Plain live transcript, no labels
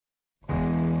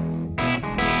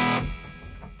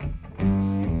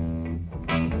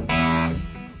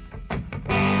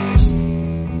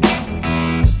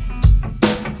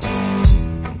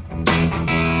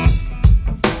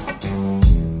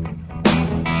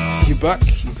you back?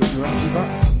 You got your energy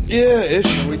back? Yeah,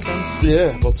 ish. On the weekend?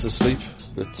 Yeah, lots of sleep,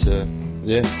 but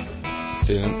yeah,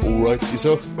 feeling all right.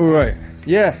 Yourself? All right.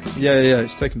 Yeah.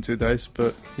 It's taken 2 days,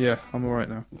 but yeah, I'm all right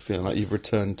now. Feeling like you've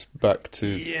returned back to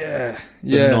Yeah.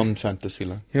 the non-fantasy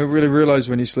land. You don't really realise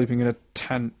when you're sleeping in a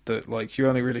tent that like you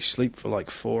only really sleep for like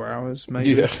 4 hours, maybe.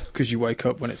 Yeah. Because you wake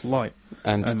up when it's light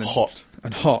And hot.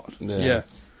 and hot. Yeah.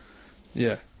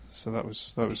 Yeah. So that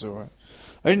was all right.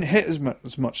 I didn't hit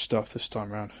as much stuff this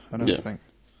time round. I don't think.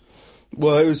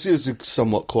 Well, it was a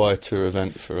somewhat quieter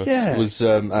event for us. Yeah. It was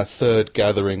our third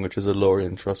gathering, which is a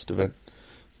Lorien Trust event,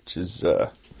 which is I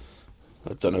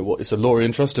don't know what it's a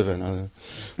Lorien Trust event.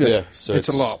 So it's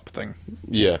a LARP thing.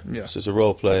 Yeah. Yeah. So it's a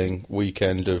role-playing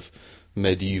weekend of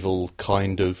medieval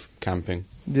kind of camping.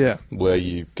 Yeah. Where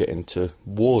you get into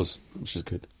wars, which is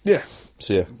good. Yeah.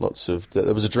 So yeah, lots of...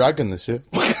 There was a dragon this year.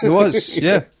 There was,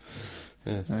 yeah.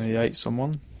 Yeah. He ate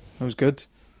someone. That was good.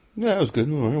 Yeah, it was good.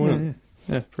 All right, wasn't it?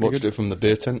 Yeah, pretty Watched good. it from the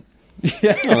beer tent.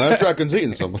 Yeah. Oh, that dragon's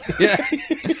eating someone. Yeah.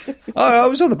 I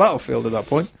was on the battlefield at that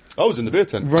point, I was in the beer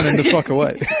tent. running the fuck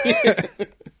away. I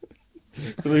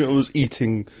think I was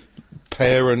eating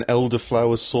pear and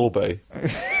elderflower sorbet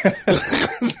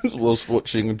whilst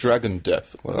watching Dragon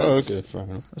Death. Like, okay, fair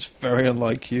enough. That's very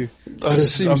unlike you. I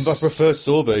Seems- prefer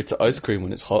sorbet to ice cream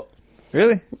when it's hot.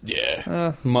 Really?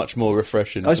 Yeah, much more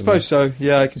refreshing. I for suppose me. so.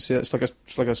 Yeah, I can see it.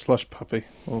 It's like a slush puppy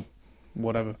or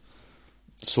whatever.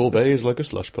 Sorbet is like a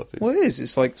slush puppy. Well, it is.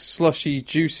 It's like slushy,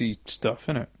 juicy stuff,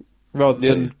 isn't it? Rather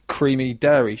Yeah. than creamy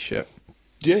dairy shit.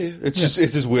 Yeah. It's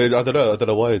just weird. I don't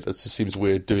know why it just seems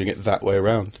weird doing it that way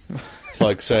around. It's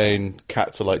like saying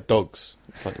cats are like dogs.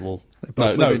 It's like, well,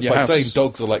 both no, live in it's your like house. saying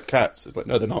dogs are like cats. It's like,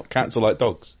 no, they're not. Cats are like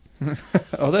dogs.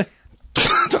 Are they?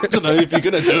 I don't know if you're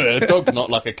going to do it. A dog's not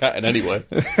like a cat in any way.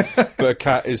 But a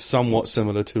cat is somewhat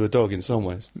similar to a dog in some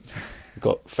ways.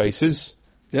 Got faces,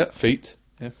 Yep. feet.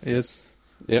 Yeah, he is.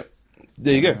 Yep.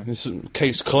 There you go. It's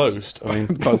case closed. I mean,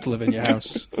 Both live in your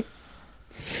house.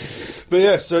 but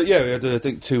yeah, so yeah, we had, I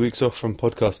think, 2 weeks off from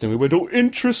podcasting. We went all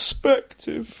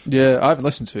introspective. Yeah, I haven't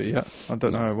listened to it yet. I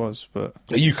don't know how it was, but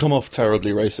You come off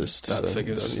terribly racist. that so,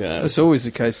 figures. Yeah. That's always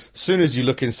the case. As soon as you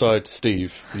look inside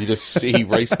Steve, you just see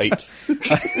race hate.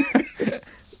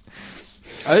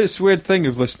 It's a weird thing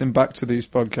of listening back to these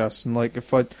podcasts, and like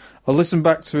if I listen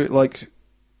back to it like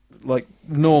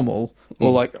normal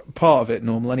or like part of it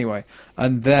normal anyway,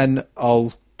 and then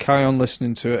I'll carry on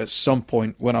listening to it at some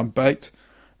point when I'm baked,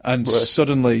 and Right.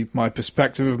 suddenly my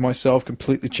perspective of myself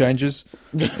completely changes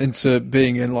into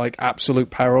being in like absolute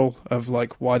peril of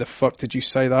like, why the fuck did you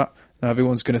say that? And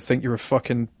everyone's going to think you're a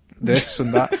fucking this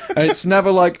and that. And it's never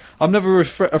like, I'm never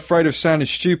afraid of sounding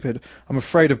stupid. I'm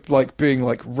afraid of like being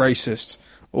like racist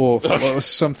or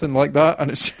something like that. And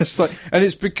it's just like, and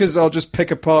it's because I'll just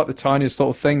pick apart the tiniest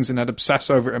little things and I'd obsess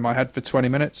over it in my head for 20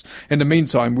 minutes. In the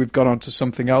meantime, we've gone on to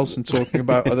something else and talking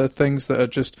about other things that are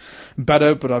just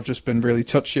better, but I've just been really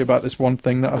touchy about this one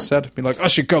thing that I've said. Be like, I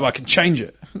should go back and change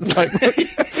it. It's like,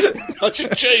 I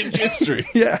should change history.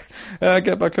 yeah. I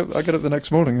get up the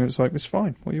next morning and it's like, it's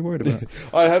fine. What are you worried about?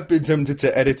 I have been tempted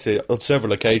to edit it on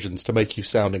several occasions to make you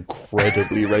sound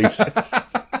incredibly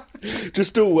racist.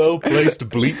 Just a well-placed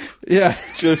bleep. Yeah.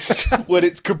 Just when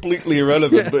it's completely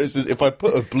irrelevant. But it's just, if I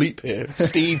put a bleep here,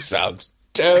 Steve sounds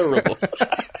terrible.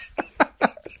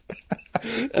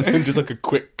 And then just like a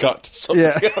quick cut to something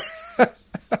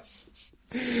else.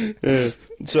 Yeah.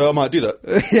 So I might do that.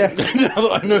 Yeah. Now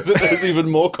that I know that there's even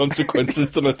more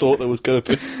consequences than I thought there was going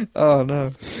to be. Oh,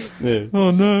 no. Yeah. Oh,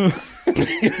 no.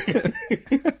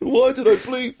 Why did I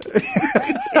bleep?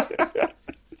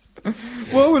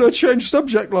 Why would I change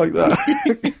subject like that?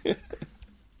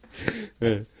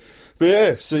 Yeah. But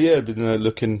yeah, so yeah, I've been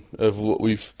looking of what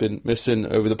we've been missing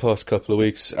over the past couple of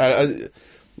weeks.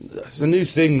 It's a new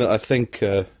thing that I think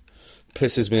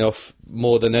pisses me off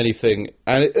more than anything,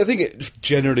 and I think it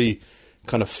generally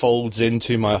kind of folds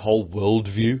into my whole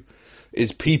worldview,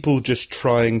 is people just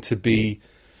trying to be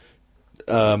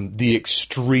the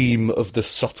extreme of the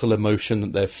subtle emotion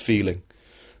that they're feeling.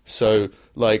 So,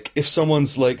 like, if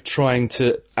someone's, like, trying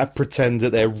to pretend that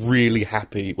they're really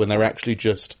happy when they're actually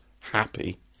just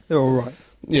happy. They're all right.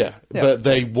 Yeah, but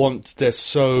they're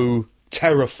so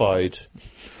terrified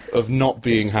of not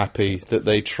being happy that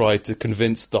they try to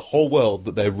convince the whole world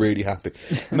that they're really happy.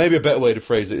 Maybe a better way to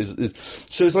phrase it is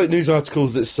so it's like news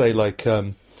articles that say, like,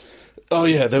 oh,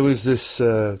 yeah, there was this,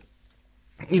 is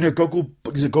it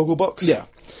Gogglebox? Yeah.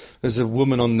 There's a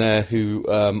woman on there who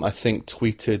I think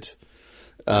tweeted...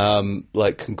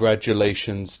 like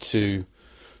congratulations to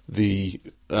the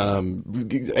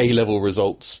A-level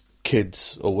results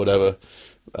kids or whatever,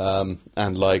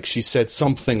 and like she said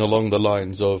something along the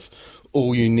lines of,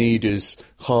 all you need is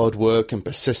hard work and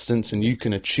persistence and you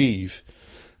can achieve.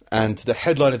 And the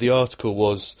headline of the article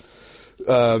was,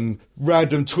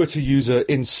 random Twitter user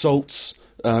insults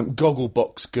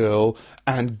Gogglebox girl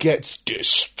and gets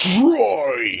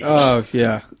destroyed. Oh,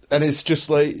 yeah. And it's just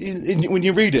like, when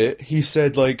you read it, he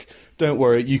said, like, don't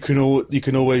worry, you can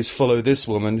always follow this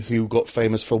woman who got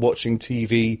famous for watching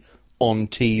TV on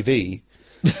TV.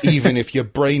 Even if you're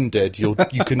brain dead, you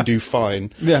can do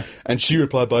fine. Yeah. And she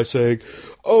replied by saying,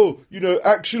 oh,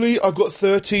 actually, I've got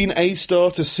 13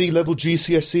 A-star to C-level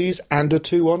GCSEs and a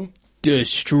 2-1.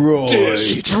 Destroyed.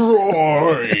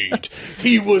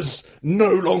 He was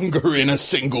no longer in a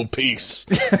single piece.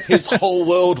 His whole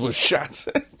world was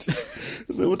shattered.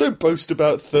 So, well, don't boast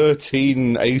about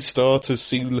 13 A-star to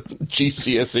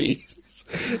GCSEs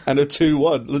and a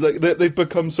 2-1. Like, they've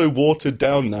become so watered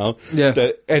down now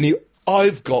that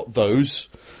I've got those,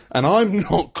 and I'm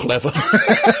not clever.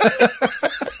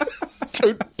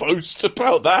 Don't boast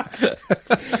about that.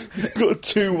 You've got a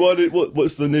 2-1.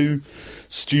 What's the new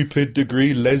stupid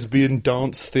degree? Lesbian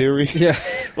dance theory. Yeah,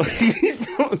 Like,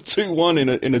 you've got a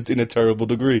 2-1 in a terrible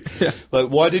degree. Yeah. Like,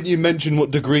 why didn't you mention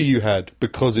what degree you had?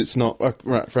 Because it's not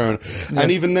right, fair enough. Yeah.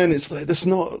 And even then, it's like that's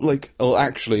not like. Oh,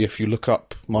 actually, if you look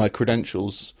up my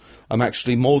credentials, I'm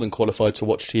actually more than qualified to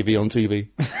watch TV on TV.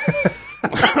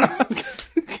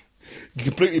 You're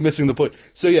completely missing the point.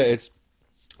 So yeah, it's,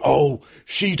 oh,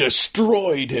 she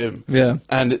destroyed him. Yeah.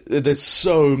 And there's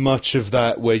so much of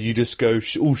that where you just go,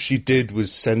 all she did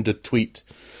was send a tweet.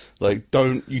 Like,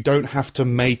 you don't have to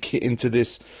make it into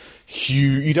this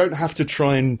huge, you don't have to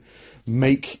try and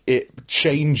make it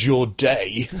change your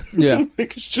day. Yeah.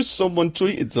 Like, it's just someone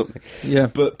tweeted something. Yeah.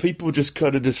 But people just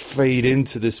kind of just fade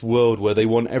into this world where they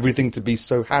want everything to be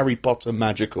so Harry Potter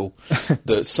magical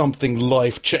that something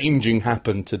life-changing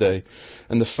happened today.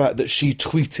 And the fact that she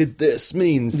tweeted this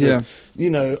means that,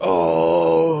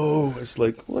 it's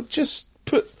like, well,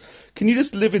 can you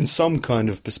just live in some kind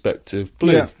of perspective,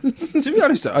 please? Yeah. To be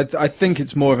honest, I think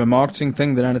it's more of a marketing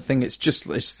thing than anything. It's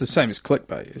the same as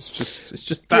clickbait. It's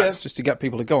just that. Yeah. It's just to get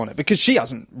people to go on it, because she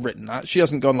hasn't written that. She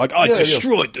hasn't gone like, I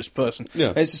destroyed this person.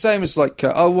 Yeah. It's the same as like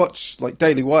I'll watch like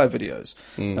Daily Wire videos,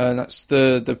 and that's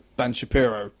the Ben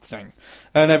Shapiro thing.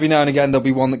 And every now and again there'll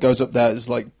be one that goes up there that's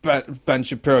like Ben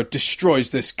Shapiro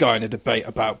destroys this guy in a debate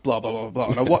about blah blah blah blah,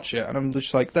 and I watch it and I'm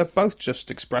just like, they're both just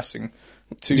expressing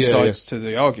two sides to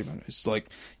the argument. It's like,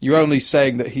 you're only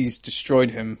saying that he's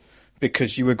destroyed him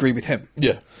because you agree with him.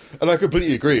 Yeah, and I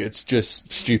completely agree. It's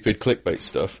just stupid clickbait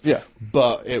stuff. Yeah.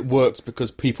 But it works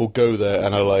because people go there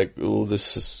and are like, oh,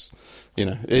 this is,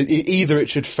 either it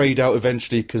should fade out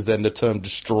eventually because then the term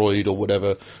destroyed or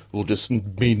whatever will just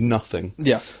mean nothing.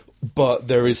 Yeah. But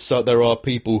there are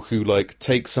people who like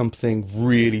take something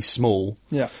really small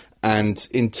and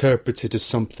interpret it as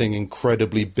something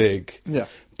incredibly big. Yeah.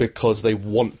 Because they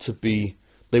want to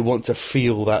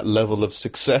feel that level of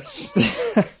success.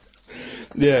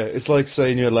 Yeah, it's like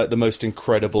saying you're like the most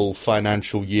incredible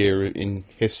financial year in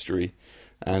history,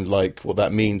 and like what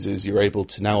that means is you're able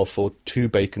to now afford 2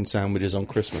 bacon sandwiches on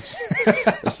Christmas.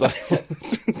 it's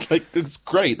like it's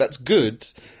great, that's good,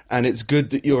 and it's good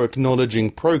that you're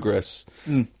acknowledging progress.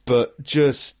 But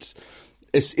just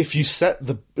it's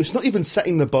not even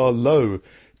setting the bar low,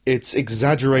 it's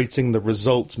exaggerating the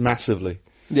results massively.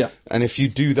 Yeah. And if you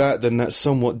do that, then that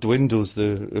somewhat dwindles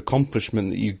the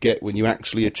accomplishment that you get when you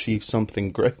actually achieve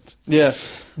something great. Yeah.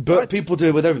 But people do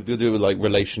it with everything. People do it with like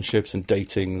relationships and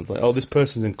dating. Like, oh, this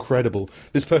person's incredible.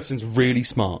 This person's really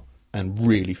smart and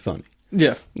really funny.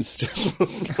 Yeah. It's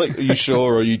just like, are you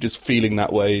sure, or are you just feeling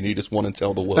that way and you just want to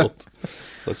tell the world?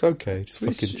 That's okay, just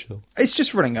fucking chill. It's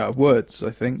just running out of words, I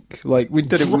think. Like, we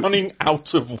did it running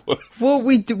out of words. Well,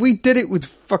 we did it with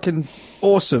fucking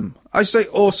awesome. I say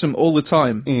awesome all the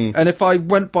time. And if I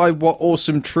went by what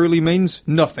awesome truly means,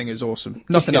 nothing is awesome.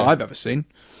 Nothing that I've ever seen.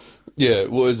 Yeah,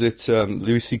 what is it?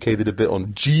 Louis C.K. did a bit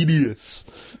on genius.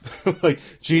 Like,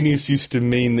 genius used to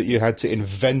mean that you had to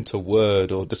invent a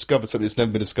word or discover something that's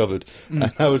never been discovered.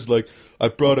 And I was like, I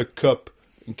brought a cup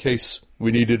in case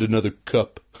we needed another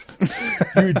cup.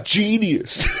 You're a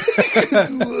genius.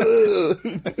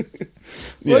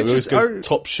 We always go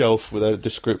top shelf without a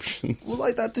description. Well,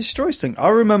 like that destroys thing. I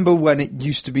remember when it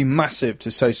used to be massive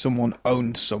to say someone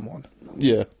owned someone.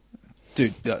 Yeah.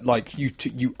 Dude, like,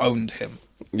 you owned him.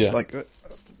 Yeah. Like,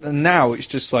 and now it's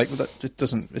just like, well,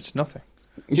 it's nothing.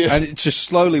 Yeah. And it's just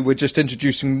slowly, we're just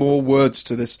introducing more words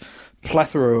to this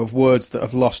plethora of words that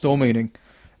have lost all meaning.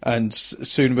 And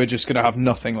soon we're just going to have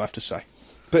nothing left to say.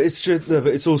 But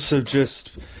it's also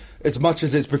just, as much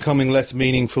as it's becoming less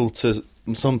meaningful to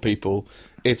some people,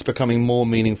 it's becoming more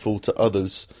meaningful to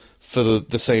others for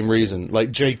the same reason.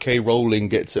 Like, J.K. Rowling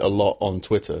gets it a lot on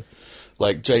Twitter.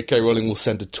 Like, J.K. Rowling will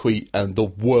send a tweet and the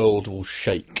world will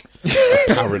shake,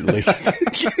 apparently.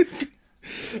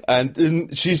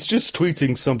 And she's just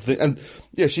tweeting something. And,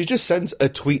 yeah, she just sends a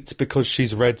tweet because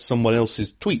she's read someone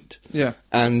else's tweet. Yeah.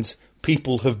 And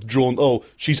people have drawn, oh,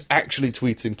 she's actually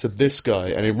tweeting to this guy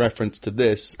and in reference to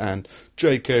this, and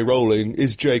J.K. Rowling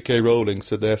is J.K. Rowling,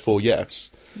 so therefore, yes.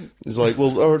 It's like,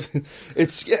 well,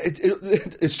 it's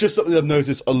just something I've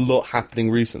noticed a lot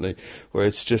happening recently, where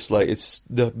it's just like, it's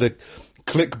the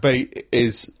clickbait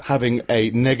is having a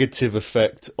negative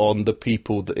effect on the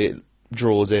people that it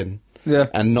draws in. Yeah.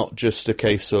 And not just a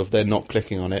case of they're not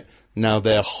clicking on it. Now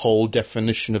their whole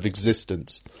definition of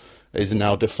existence is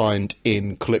now defined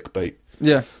in clickbait.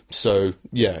 Yeah. So,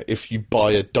 yeah, if you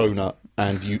buy a donut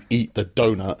and you eat the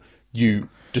donut, you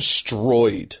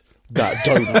destroyed that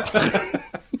donut.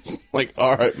 Like,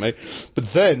 all right, mate.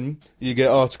 But then you get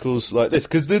articles like this,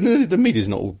 because the media's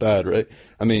not all bad, right?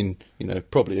 I mean, you know,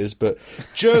 probably is, but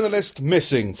journalist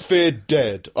missing, feared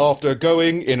dead after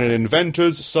going in an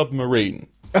inventor's submarine.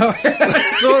 Oh, I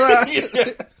saw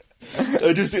that.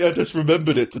 I just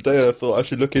remembered it today, and I thought I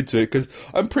should look into it, because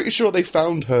I'm pretty sure they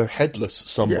found her headless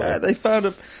somewhere. Yeah, they found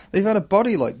a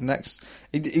body like next.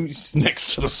 It was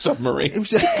next to the submarine.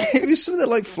 It was something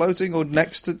like floating or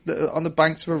next to on the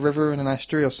banks of a river in an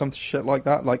estuary or some shit like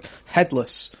that, like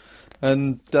headless.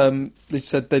 And they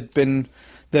said there'd been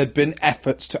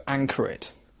efforts to anchor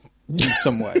it in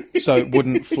some way so it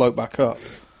wouldn't float back up.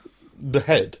 The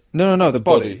head? No, the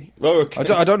body. Oh,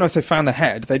 okay. I don't know if they found the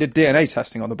head. They did DNA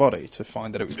testing on the body to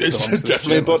find that it was It's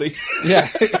definitely a body. Yeah.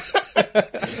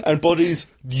 And bodies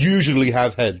usually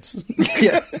have heads.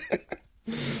 Yeah.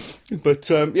 But,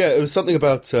 yeah, it was something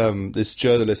about this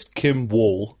journalist, Kim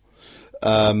Wall,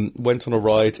 went on a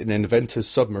ride in an inventor's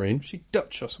submarine. Is she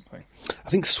Dutch or something? I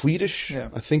think Swedish. Yeah.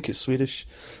 I think it's Swedish.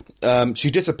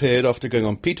 She disappeared after going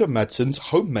on Peter Madsen's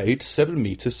homemade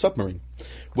 7-meter submarine,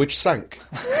 which sank.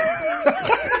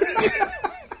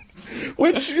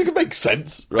 Which makes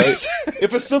sense, right?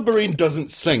 If a submarine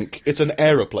doesn't sink, it's an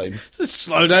aeroplane.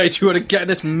 Slow down, do you want to get in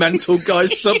this mental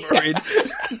guy's submarine?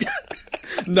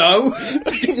 No.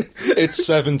 It's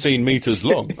 17 metres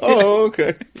long. Oh,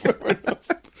 okay. Fair enough.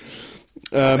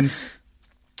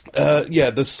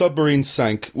 Yeah, the submarine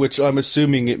sank, which I'm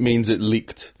assuming it means it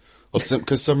leaked.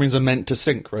 Because submarines are meant to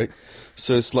sink, right?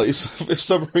 So it's like, if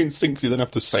submarines sink, you then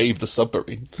have to save the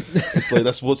submarine. It's like,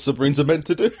 that's what submarines are meant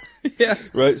to do. Yeah.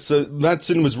 Right, so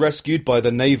Madsen was rescued by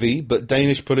the Navy, but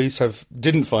Danish police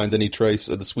didn't find any trace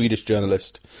of the Swedish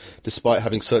journalist, despite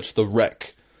having searched the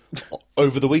wreck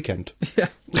over the weekend. Yeah.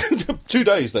 2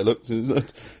 days they looked.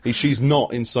 She's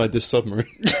not inside this submarine.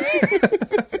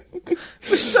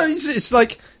 So it's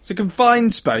like, it's a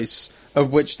confined space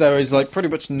of which there is like pretty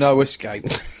much no escape.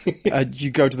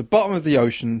 You go to the bottom of the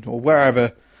ocean or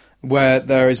wherever where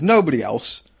there is nobody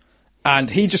else, and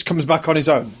he just comes back on his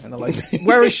own. And they're like,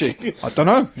 where is she? I don't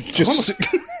know. Just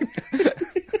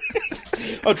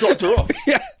I dropped her off.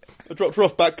 Yeah. I dropped her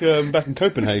off back in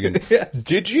Copenhagen. Yeah.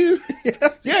 Did you? Yeah.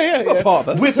 Yeah. Part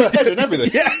of it. With her head and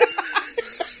everything. Yeah.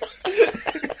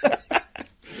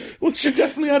 Well, she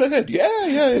definitely had a head.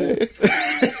 Yeah.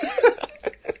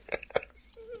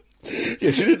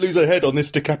 Yeah, she didn't lose her head on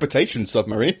this decapitation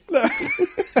submarine. No.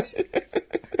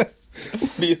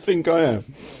 What do you think I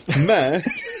am? Man.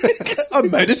 I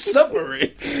made a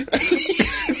submarine.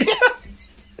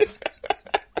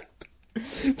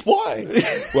 Why?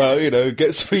 Well, it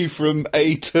gets me from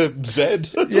A to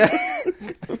Z. Yeah.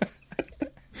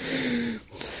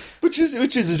 Which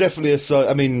is definitely a sign.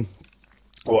 I mean,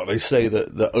 what they say,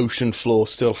 that the ocean floor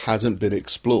still hasn't been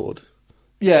explored.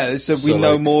 Yeah, so we So,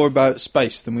 know like- more about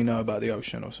space than we know about the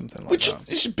ocean or something like Which that.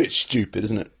 is a bit stupid,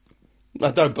 isn't it?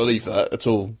 I don't believe that at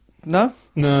all. No?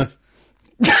 No.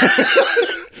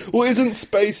 Well, isn't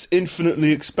space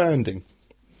infinitely expanding?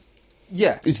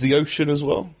 Yeah. Is the ocean as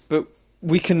well? But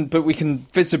we can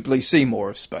visibly see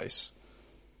more of space.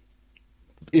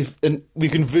 And we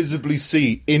can visibly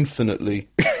see infinitely.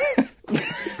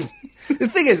 The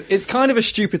thing is, it's kind of a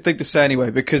stupid thing to say anyway,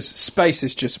 because space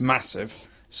is just massive.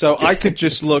 So I could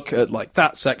just look at like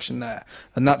that section there,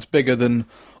 and that's bigger than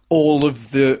all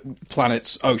of the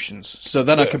planet's oceans. So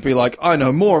then I could be like, I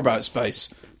know more about space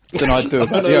than I do I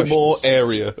about the know oceans. more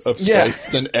area of Yeah. space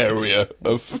than area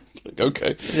of...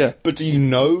 Okay. Yeah. But do you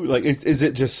know, like, is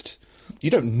it just... You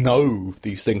don't know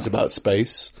these things about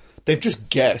space. They've just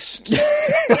guessed.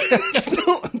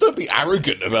 Don't be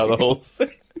arrogant about the whole thing.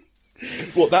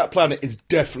 Well, that planet is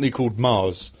definitely called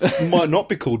Mars. It might not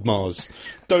be called Mars.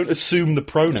 Don't assume the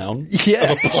pronoun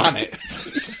Yeah. of a planet.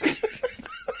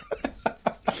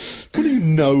 What do you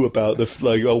know about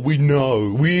we know.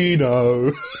 We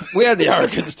had the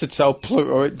arrogance to tell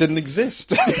Pluto it didn't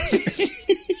exist.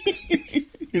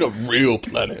 You're not real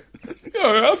planet.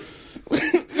 No,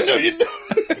 No, you're not.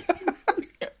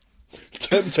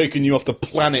 I'm taking you off the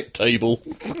planet table.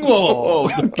 Oh,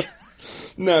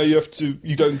 now you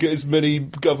don't get as many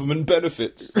government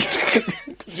benefits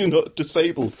because you're not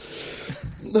disabled.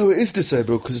 No, it is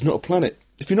disabled because it's not a planet.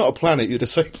 If you're not a planet, you're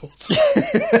disabled.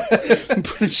 I'm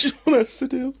pretty sure that's the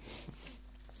deal.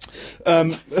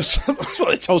 That's what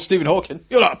they told Stephen Hawking.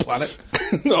 You're not a planet.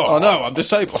 Oh no, I'm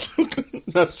disabled.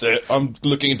 That's it. I'm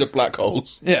looking into black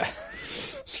holes. Yeah.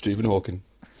 Stephen Hawking.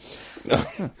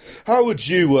 How would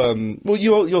you? Well,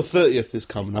 your 30th is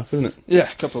coming up, isn't it?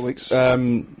 Yeah, a couple of weeks.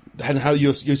 And how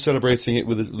you're celebrating it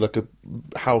with a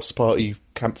house party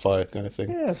campfire kind of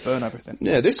thing? Yeah, burn everything.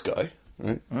 Yeah, this guy,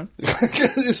 right?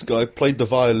 This guy played the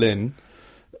violin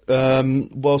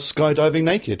while skydiving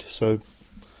naked. So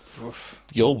Oof.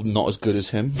 you're not as good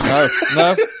as him.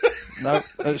 No,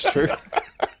 that's true.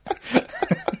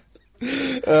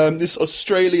 This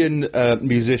Australian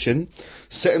musician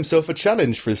set himself a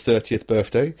challenge for his 30th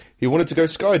birthday. He wanted to go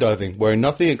skydiving, wearing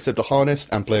nothing except a harness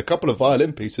and play a couple of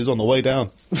violin pieces on the way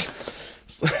down.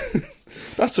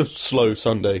 That's a slow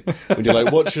Sunday when you're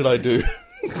like, what should I do?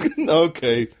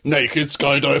 Okay, naked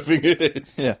skydiving it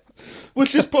is. Yeah.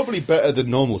 Which is probably better than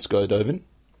normal skydiving.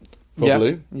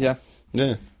 Probably. Yeah.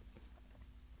 Yeah.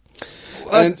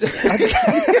 And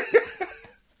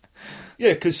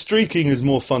yeah, because streaking is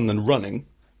more fun than running.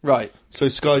 Right. So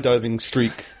skydiving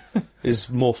streak is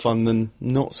more fun than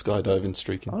not skydiving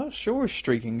streaking. I'm not sure if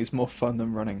streaking is more fun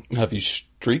than running. Have you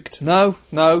streaked? No,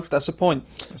 that's a point.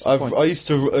 I used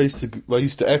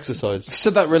to exercise. I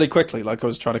said that really quickly, like I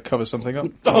was trying to cover something up.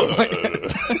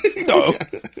 No.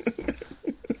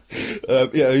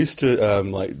 Yeah, I used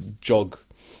to jog,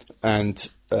 and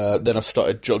then I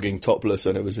started jogging topless,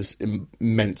 and it was just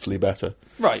immensely better.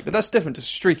 Right, but that's different to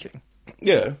streaking.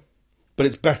 Yeah, but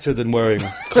it's better than wearing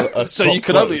a So top you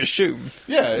can clothes. only assume.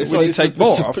 Yeah, it's When like you take more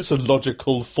off. it's a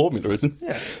logical formula, isn't it?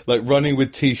 Yeah. Like running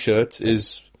with t-shirt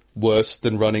is worse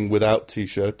than running without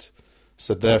t-shirt,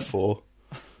 so therefore,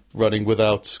 running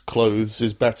without clothes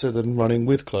is better than running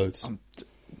with clothes.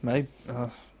 Maybe.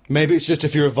 Maybe it's just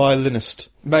if you're a violinist.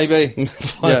 Maybe.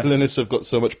 Violinists have got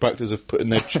so much practice of putting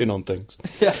their chin on things.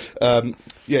 Yeah.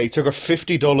 He took a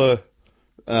 $50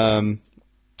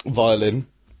 violin.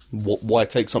 Why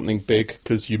take something big?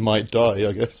 Because you might die,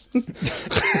 I guess.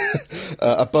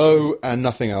 A bow and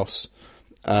nothing else.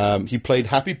 He played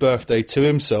Happy Birthday to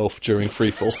himself during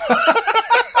freefall.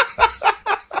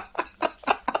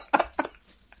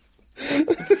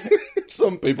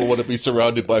 Some people want to be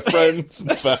surrounded by friends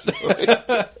and family.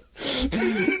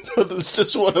 Others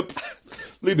just want to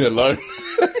leave me alone.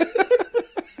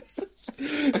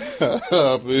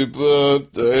 Happy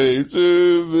birthday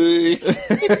to me.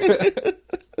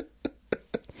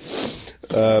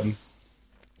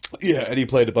 Yeah, and he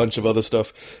played a bunch of other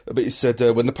stuff. But he said,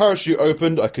 when the parachute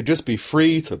opened, I could just be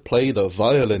free to play the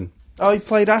violin. Oh, he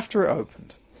played after it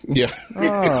opened. Yeah.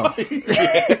 Oh.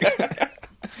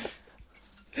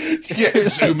 Yeah,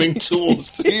 zooming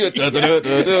towards you. Quick,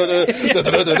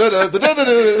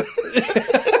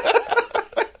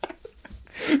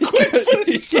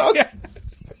 finish, son. Yeah.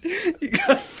 You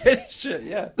gotta finish it,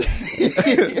 yeah.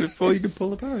 Before you can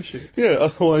pull the parachute. Yeah,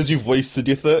 otherwise you've wasted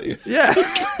your 30th. Yeah.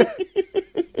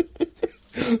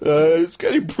 It's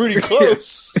getting pretty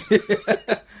close.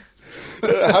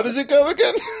 How does it go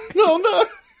again? Oh no.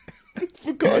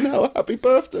 Forgotten how Happy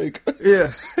Birthday goes.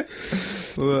 Yeah.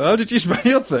 Well, how did you spend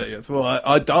your 30th? Well,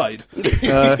 I died.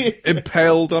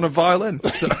 Impaled on a violin.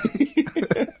 So.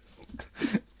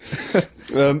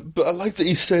 But I like that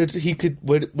he said he could,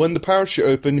 when the parachute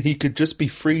opened, he could just be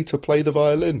free to play the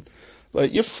violin.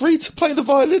 Like, you're free to play the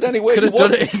violin anyway. Could have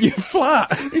done it in your flat.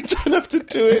 You don't have to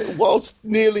do it whilst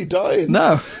nearly dying.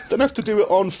 No. Don't have to do it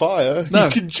on fire. No.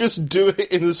 You can just do it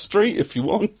in the street if you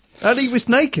want. And he was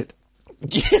naked.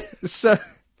 Yeah. So.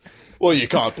 Well, you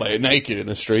can't play it naked in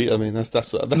the street. I mean, that's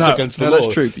No, against the law.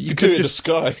 that's true, but you could do it just-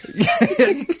 in the sky. Yeah,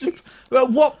 you could just- well,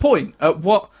 at what point, at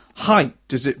what height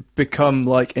does it become,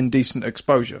 like, indecent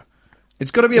exposure?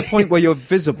 It's got to be a point where you're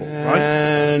visible, right?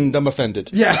 And I'm offended.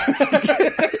 Yeah.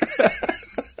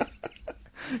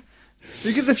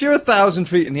 Because if you're 1,000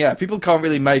 feet in the air, people can't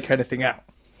really make anything out.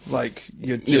 Like,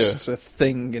 you're just a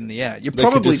thing in the air. You're They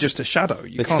could probably just- just a shadow.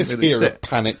 You They can't just really hear a sit.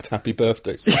 panicked Happy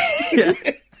Birthday song. Yeah.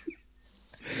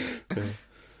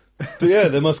 But yeah,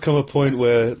 there must come a point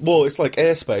where... Well, it's like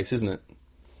airspace, isn't it?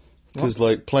 Because,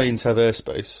 like, planes have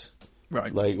airspace.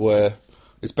 Right. Like, where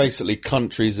it's basically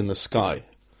countries in the sky.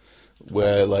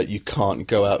 where like you can't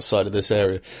go outside of this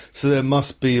area. So there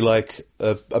must be like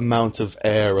a amount of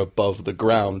air above the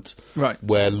ground, Right.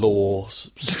 where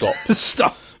laws stop.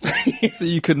 Stop. So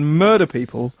you can murder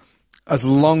people as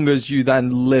long as you then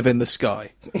live in the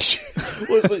sky.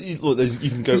 Well, it's like you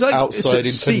can go It's like- outside it's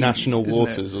into at sea, national isn't it?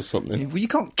 waters or something. Well, you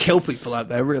can't kill people out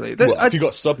there, really. Well, if you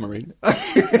got a submarine,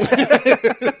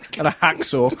 And a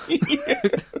hacksaw.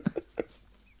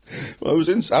 I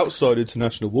was outside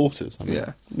international waters. I mean,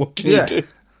 Yeah. what can Yeah. you do?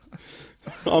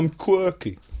 I'm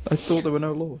quirky. I thought there were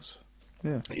no laws.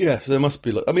 Yeah. Yeah, so there must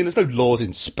be. I mean, there's no laws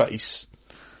in space.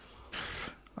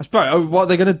 I suppose. Oh, what are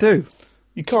they going to do?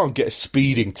 You can't get a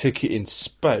speeding ticket in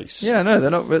space. Yeah, no, they're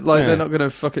not. Like, Yeah. they're not going to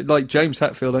fuck it. Like James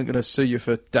Hetfield ain't going to sue you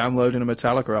for downloading a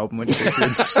Metallica album when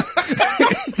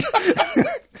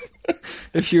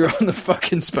if you're on the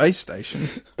fucking space station.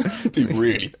 It'd be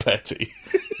really petty.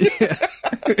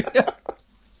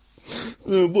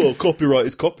 Well, copyright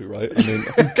is copyright. I mean,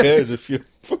 who cares if you're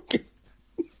fucking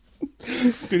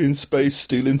in space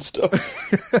stealing stuff?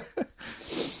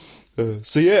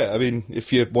 So yeah, I mean,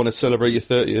 if you want to celebrate your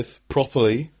 30th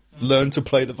properly, learn to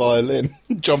play the violin,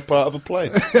 jump out of a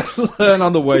plane, Learn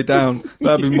on the way down.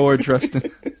 That'd be more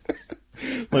interesting.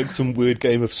 like some weird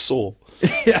game of Saw.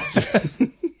 Yeah.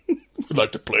 Would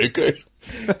like to play a game.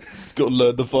 It's got to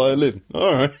learn the violin.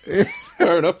 All right,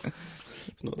 fair enough.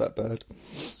 It's not that bad.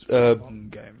 Long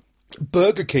game.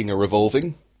 Burger King are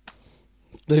revolving.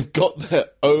 They've got their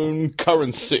own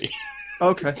currency.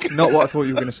 Okay, not what I thought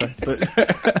you were going to say,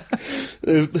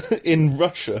 but In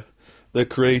Russia, they're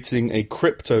creating a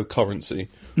cryptocurrency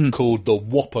called the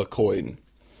Whopper coin,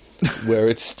 where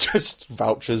it's just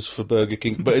vouchers for Burger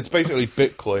King, but it's basically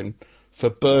Bitcoin for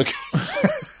burgers.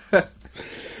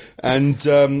 And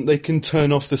they can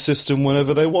turn off the system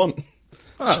whenever they want.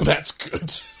 So that's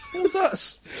good. well,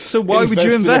 that's so. Why would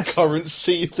you invest? in a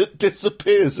currency that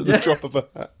disappears at the drop of a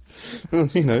hat? Well,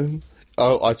 you know,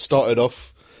 I started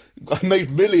off. I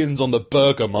made millions on the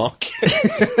burger market.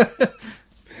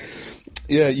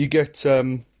 Yeah, you get.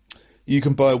 You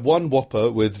can buy one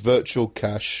Whopper with virtual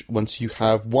cash once you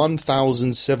have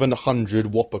 1,700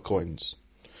 Whopper coins,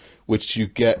 which you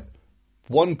get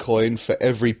one coin for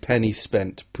every penny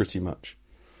spent, pretty much.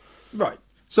 Right.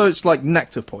 So it's like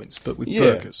nectar points, but with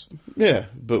burgers. Yeah,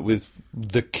 but with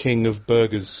the king of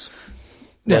burgers.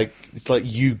 Yeah. Like it's like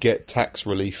you get tax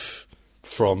relief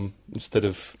from instead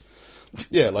of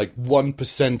like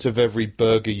 1% of every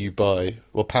burger you buy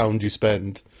or pound you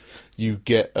spend, you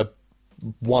get a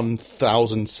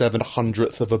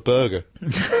 1,700th of a burger.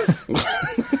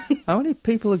 How many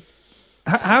people are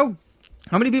how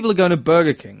many people are going to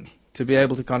Burger King to be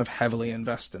able to kind of heavily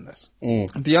invest in this?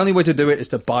 The only way to do it is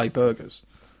to buy burgers.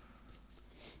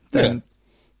 Then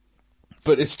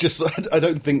But it's just I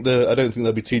don't think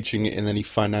they'll be teaching it in any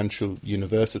financial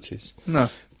universities. no.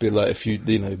 Be like if you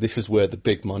know this is where the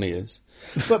big money is.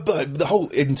 But the whole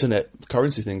internet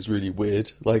currency thing's really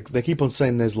weird. Like they keep on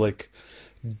saying there's like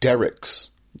derricks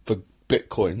for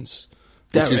bitcoins,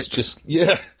 which Derricks? is just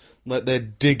like they're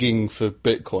digging for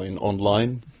Bitcoin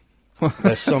online.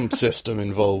 There's some system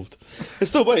involved.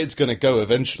 It's the way it's going to go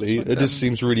eventually. It just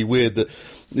seems really weird that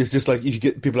it's just like you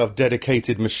get people have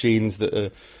dedicated machines that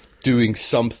are doing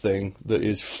something that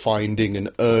is finding and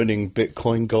earning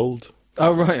Bitcoin gold,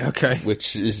 Oh right, okay.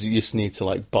 which is you just need to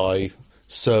like buy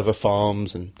server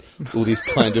farms and all these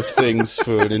kind of things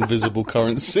for an invisible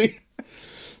currency.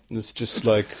 It's just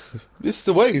like it's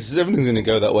the way. Everything's going to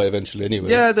go that way eventually, anyway.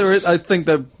 Yeah, there is. I think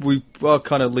that we are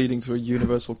kind of leading to a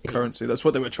universal currency. That's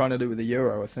what they were trying to do with the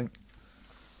euro, I think.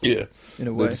 Yeah, In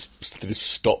a way. they just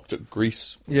stopped at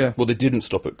Greece. Yeah. Well, they didn't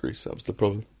stop at Greece. That was the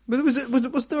problem. But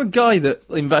was there a guy that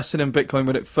invested in Bitcoin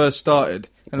when it first started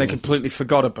and they completely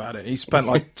forgot about it? He spent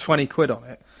like 20 quid on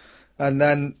it. And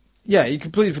then, he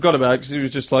completely forgot about it because he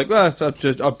was just like, well,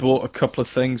 I bought a couple of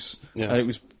things and it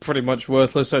was pretty much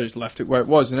worthless, so I just left it where it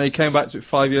was. And then he came back to it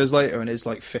 5 years later and his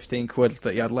like 15 quid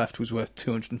that he had left was worth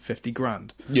 250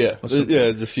 grand. Yeah,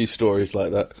 there's a few stories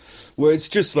like that where it's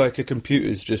just like a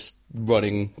computer's just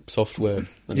running software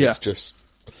and it's just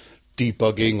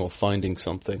debugging or finding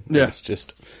something. Yeah. It's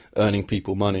just earning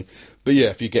people money. But yeah,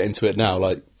 if you get into it now,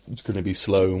 like it's going to be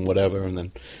slow and whatever, and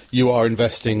then you are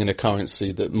investing in a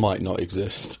currency that might not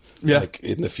exist like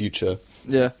in the future.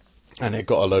 Yeah. And it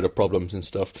got a load of problems and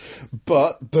stuff.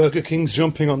 But Burger King's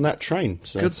jumping on that train.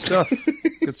 So. Good stuff.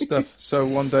 Good stuff. So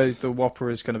one day the Whopper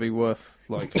is going to be worth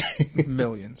like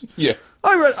millions. Yeah.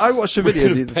 I watched a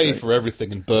video the other Pay day. for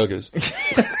everything in burgers.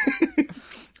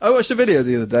 I watched a video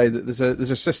the other day that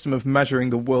there's a system of measuring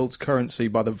the world's currency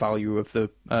by the value of the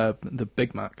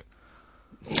Big Mac.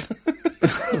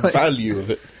 value of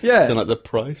it. Yeah. So like the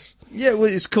price. Yeah, well,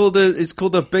 it's called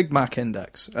the Big Mac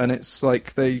Index, and it's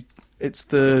like it's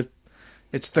the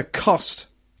cost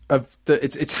of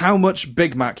it's how much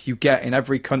Big Mac you get in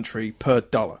every country per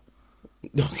dollar.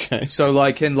 Okay. So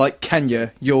like in like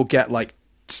Kenya, you'll get like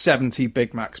 70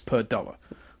 Big Macs per dollar,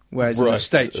 whereas in the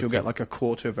States you'll get like a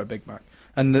quarter of a Big Mac.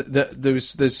 And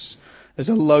there's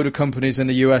a load of companies in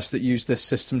the US that use this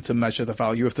system to measure the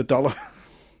value of the dollar.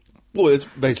 Well, it's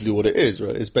basically what it is,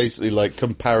 right? It's basically like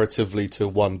comparatively to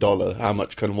 $1, how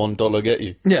much can $1 get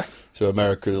you? Yeah. So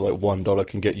America, like $1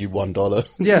 can get you $1.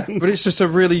 Yeah, but it's just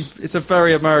it's a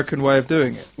very American way of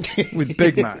doing it with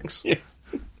Big Macs. Yeah.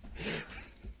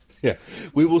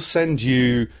 We will send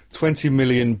you 20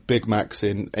 million Big Macs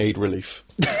in aid relief.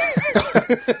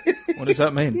 What does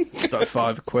that mean? It's about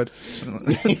 £5. Something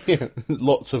like that. Yeah.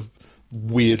 Lots of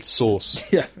weird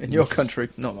sauce. Yeah, in your country,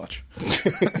 not much.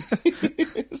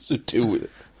 So deal with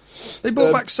it. They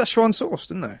brought back Szechuan sauce,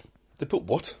 didn't they? They put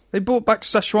what? They brought back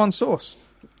Szechuan sauce.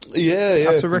 Yeah.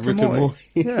 After Rick and Morty.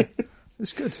 Yeah,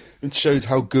 it's good. It shows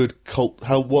how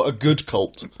what a good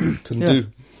cult can do.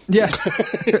 Yeah.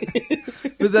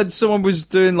 But then someone was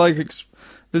doing like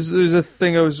there's a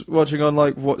thing I was watching on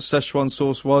like what Szechuan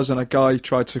sauce was, and a guy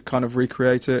tried to kind of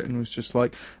recreate it and was just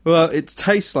like, well, it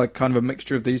tastes like kind of a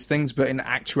mixture of these things, but in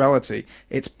actuality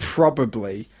it's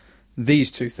probably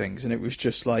these two things. And it was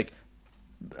just like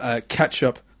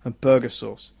ketchup and burger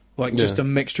sauce, like just a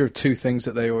mixture of two things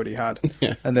that they already had.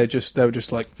 Yeah. And they were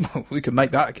just like, well, we could make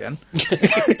that again.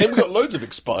 We've got loads of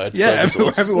expired. Yeah,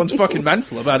 everyone's fucking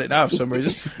mental about it now for some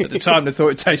reason. At the time, they thought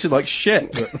it tasted like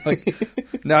shit, but like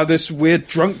now this weird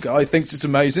drunk guy thinks it's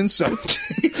amazing. So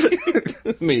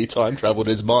me time travelled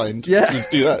his mind. Yeah, you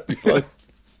do that. Be fine.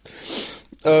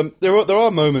 There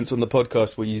are moments on the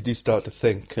podcast where you do start to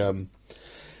think,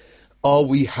 are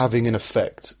we having an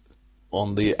effect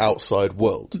on the outside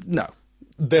world? No,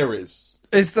 there is.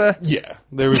 Is there? Yeah,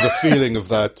 there is a feeling of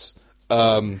that.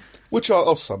 Which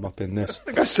I'll sum up in this. I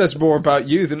think that says more about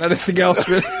you than anything else,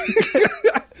 really.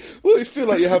 Well, you feel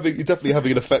like you're definitely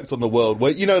having an effect on the world.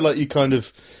 Where like you kind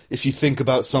of, if you think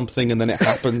about something and then it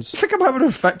happens. I think I'm having an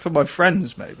effect on my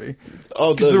friends, maybe.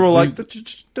 Oh, because they're all like,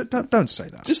 don't say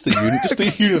that. Just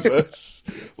the universe.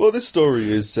 Well, this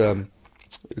story is in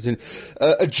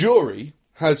a jury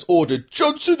has ordered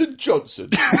Johnson & Johnson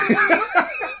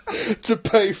to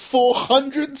pay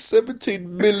 $417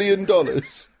 million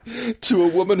to a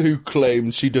woman who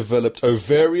claimed she developed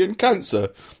ovarian cancer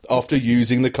after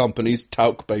using the company's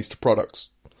talc-based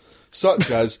products, such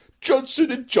as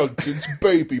Johnson & Johnson's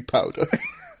baby powder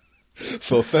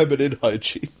for feminine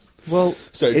hygiene. Well,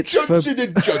 so it's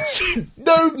Johnson & Johnson,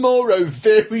 no more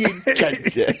ovarian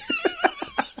cancer.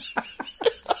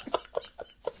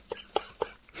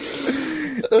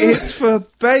 It's for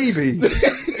babies.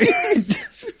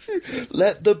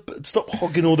 Stop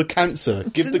hogging all the cancer.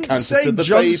 Give the cancer say to the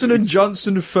Johnson babies. &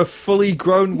 Johnson for fully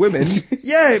grown women.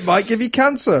 Yeah, it might give you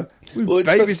cancer. Well, it's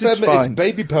babies is fine. It's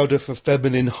baby powder for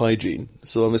feminine hygiene.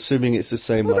 So I'm assuming it's the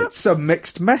same. Well, that's a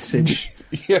mixed message.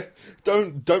 Yeah,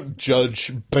 don't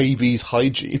judge babies'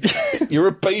 hygiene. You're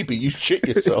a baby. You shit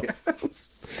yourself.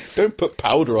 Don't put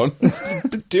powder on.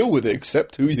 Deal with it.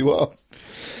 Accept who you are.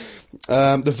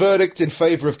 The verdict in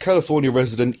favour of California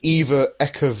resident Eva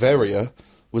Echeverria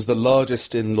was the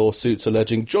largest in lawsuits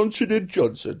alleging Johnson &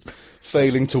 Johnson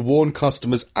failing to warn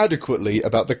customers adequately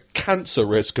about the cancer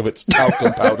risk of its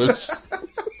talcum powders.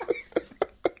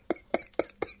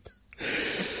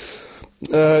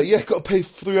 Got to pay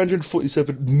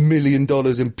 $347 million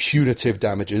in punitive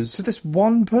damages. To this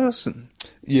one person?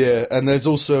 Yeah, and there's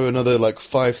also another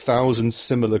 5,000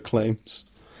 similar claims.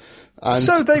 And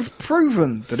so they've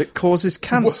proven that it causes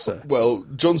cancer. Well,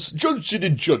 Johnson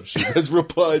 & Johnson has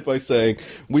replied by saying,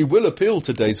 "We will appeal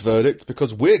today's verdict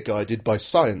because we're guided by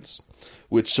science,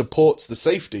 which supports the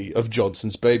safety of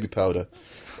Johnson's baby powder."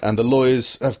 And the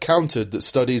lawyers have countered that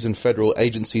studies and federal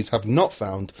agencies have not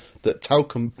found that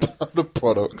talcum powder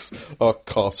products are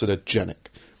carcinogenic,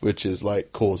 which is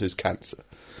causes cancer.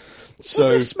 So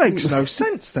well, this makes no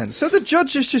sense then. So the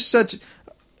judge has just said,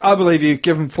 I believe you,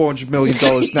 give them $400 million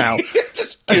now.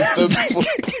 Just give them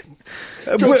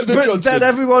but then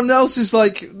everyone else is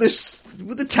this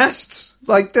with the tests.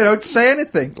 They don't say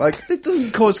anything. It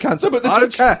doesn't cause cancer. No, but I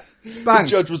don't care. Bang. The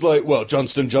judge was like, well,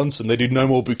 Johnson & Johnson, they do no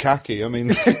more bukkake. I mean,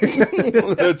 I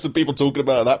heard some people talking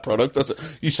about that product.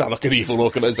 You sound like an evil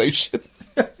organisation.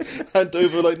 Hand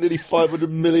over nearly $500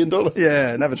 million.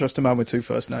 Yeah, never trust a man with two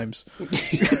first names.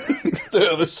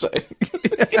 They're the same.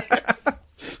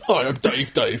 Hi, I'm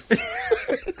Dave.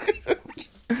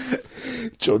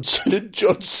 Johnson &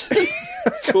 Johnson.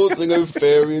 causing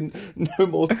ovarian, no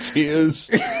more tears.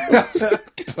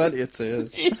 Plenty of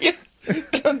tears. Yeah.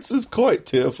 Cancer's quite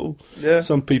tearful. Yeah.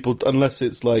 Some people, unless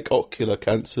it's like ocular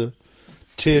cancer,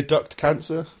 tear duct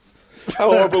cancer. How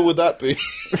horrible would that be?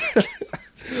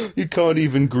 You can't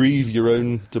even grieve your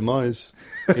own demise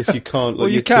if you can't. Like, Well,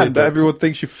 you can, but everyone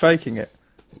thinks you're faking it.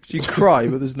 You cry,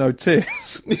 but there's no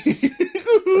tears.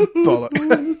 Bollock.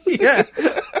 Yeah.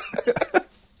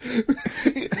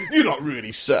 You're not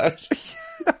really sad.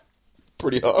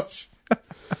 Pretty harsh.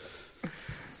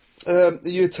 Are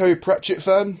you a Terry Pratchett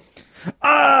fan?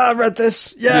 I read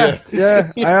this. Yeah.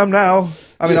 I am now.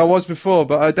 I mean, I was before,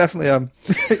 but I definitely am.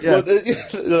 Yeah.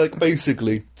 Well, like,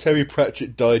 basically, Terry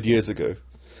Pratchett died years ago,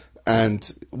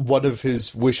 and one of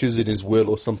his wishes in his will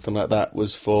or something like that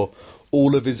was for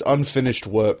all of his unfinished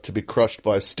work to be crushed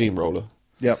by a steamroller.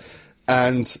 Yep.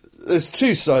 And there's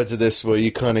two sides of this where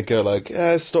you kind of go like,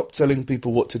 stop telling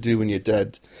people what to do when you're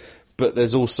dead. But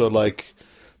there's also like,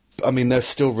 I mean, they're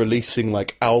still releasing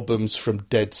like albums from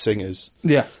dead singers.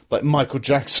 Yeah. Like Michael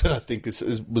Jackson, I think,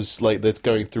 was like they're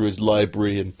going through his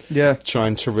library and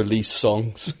trying to release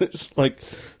songs. It's like,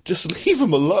 just leave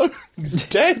him alone. He's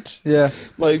dead. Yeah.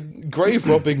 Like, grave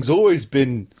robbing's always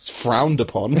been frowned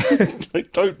upon.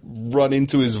 Like, don't run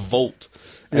into his vault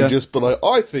and just be like,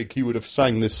 I think he would have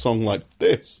sang this song like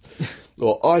this.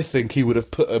 Or I think he would have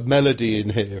put a melody in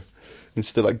here.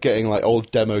 Instead of like getting like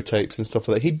old demo tapes and stuff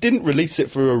like that. He didn't release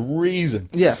it for a reason.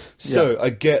 Yeah. So I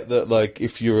get that, like,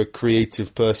 if you're a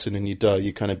creative person and you die,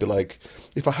 you kind of be like,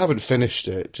 if I haven't finished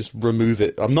it, just remove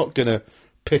it. I'm not going to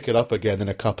pick it up again in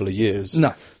a couple of years.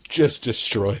 No. Just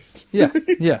destroy it. Yeah.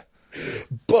 Yeah.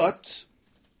 But,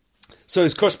 so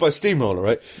it's crushed by a steamroller,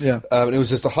 right? Yeah. And it was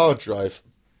just a hard drive.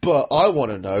 But I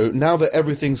want to know, now that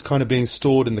everything's kind of being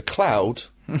stored in the cloud,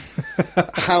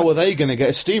 how are they going to get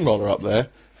a steamroller up there?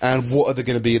 And what are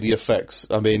going to be the effects?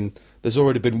 I mean, there's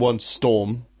already been one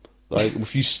storm. Like,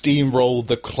 if you steamroll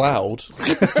the cloud,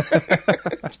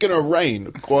 it's going to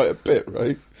rain quite a bit,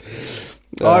 right?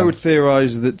 I would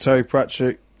theorise that Terry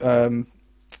Pratchett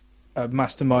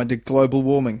masterminded global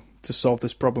warming to solve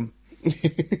this problem.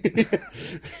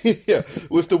 Yeah,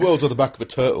 well, if the world's on the back of a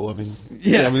turtle, I mean,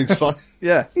 everything's fine.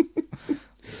 Yeah.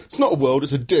 It's not a world,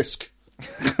 it's a disc.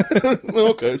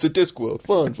 Okay, it's a disc world.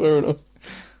 Fine, fair enough.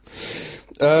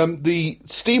 The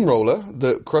steamroller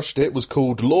that crushed it was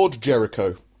called Lord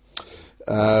Jericho,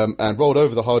 and rolled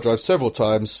over the hard drive several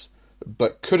times,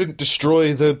 but couldn't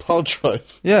destroy the hard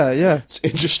drive. Yeah. It's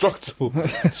indestructible.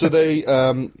 So they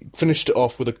finished it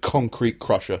off with a concrete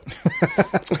crusher,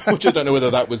 which I don't know whether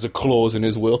that was a clause in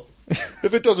his will.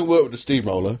 If it doesn't work with the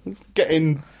steamroller, get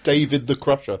in David the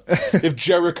Crusher. If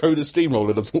Jericho the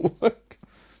steamroller doesn't work.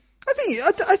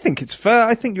 I think it's fair.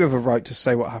 I think you have a right to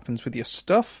say what happens with your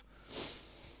stuff.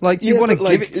 Like, you want to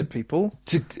give it to people.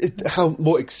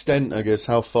 What extent, I guess,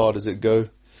 how far does it go?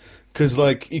 Because,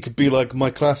 like, you could be like,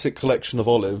 my classic collection of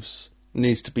olives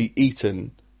needs to be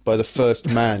eaten by the first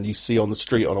man you see on the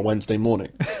street on a Wednesday morning.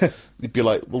 You'd be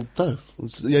like, well, no,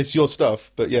 it's your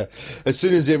stuff. But yeah, as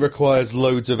soon as it requires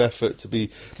loads of effort to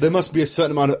be... There must be a certain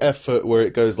amount of effort where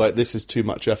it goes like, this is too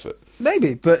much effort.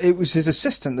 Maybe, but it was his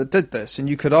assistant that did this, and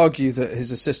you could argue that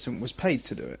his assistant was paid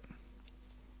to do it.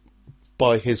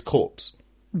 By his corpse.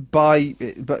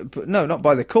 But no, not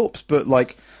by the corpse, but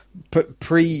like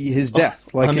pre his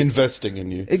death. Like I'm investing in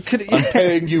you. I'm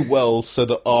paying you well so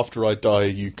that after I die,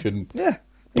 you can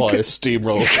buy a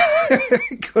steamroller.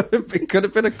 It could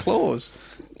have been a clause,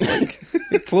 like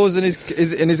a clause in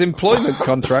his employment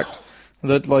contract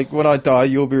that, like, when I die,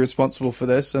 you'll be responsible for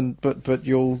this, but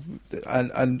you'll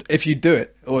and if you do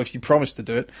it, or if you promise to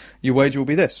do it, your wage will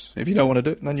be this. If you don't want to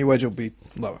do it, then your wage will be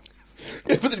lower.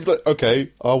 Yeah, but then, like, okay,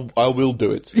 I will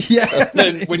do it. Yeah. And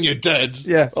then when you're dead,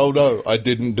 oh no, I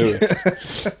didn't do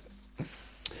it.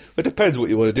 It depends what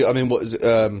you want to do. I mean, what is it?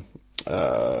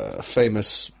 A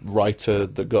famous writer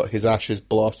that got his ashes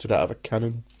blasted out of a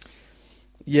cannon.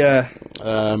 Yeah.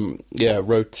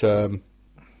 Wrote We're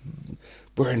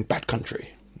in Bad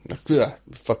Country.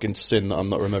 Fucking sin that I'm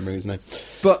not remembering his name.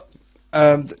 But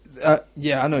I know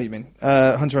what you mean.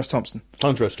 Hunter S. Thompson.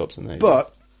 Hunter S. Thompson. There you but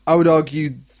go. I would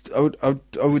argue. I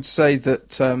would say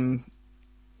that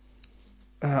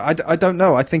I don't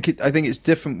know. I think it's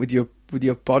different with your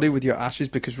body, with your ashes,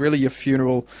 because really your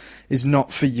funeral is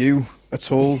not for you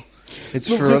at all. It's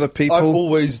for other people.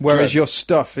 Whereas your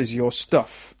stuff is your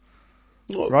stuff,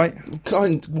 right?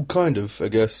 Kind of, I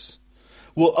guess.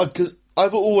 Well, because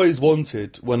I've always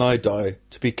wanted, when I die,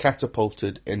 to be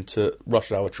catapulted into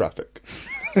rush hour traffic,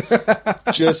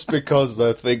 just because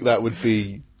I think that would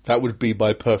be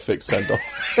my perfect send-off.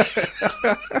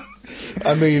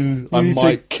 I mean, I need to-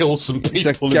 might kill some To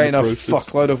people in gain the a process.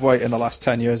 fuckload of weight in the last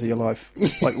 10 years of your life.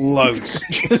 Like, loads.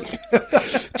 I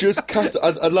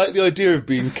like the idea of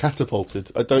being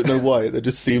catapulted. I don't know why. That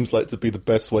just seems like to be the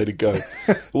best way to go.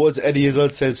 What's Eddie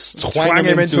Izzard says? Twang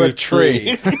him into a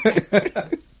tree. I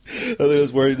think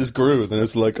that's where this grew, and then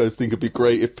it's like, I just think it'd be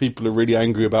great if people are really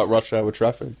angry about rush hour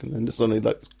traffic, and then suddenly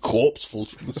like this corpse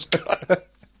falls from the sky.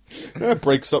 Yeah, it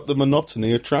breaks up the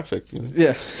monotony of traffic. You know?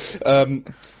 Yeah.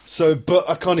 But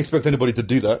I can't expect anybody to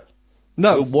do that.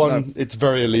 No. One, no. it's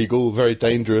very illegal, very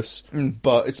dangerous,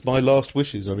 but it's my last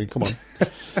wishes. I mean, come on.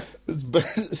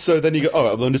 So then you go, all right,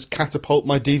 well, then just catapult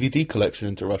my DVD collection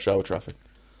into rush hour traffic.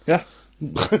 Yeah. Be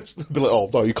like, oh,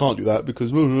 no, you can't do that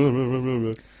because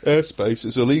airspace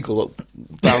is illegal at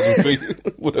 1,000 feet,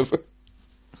 whatever.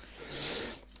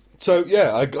 So,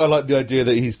 yeah, I like the idea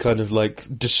that he's kind of, like,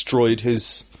 destroyed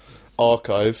his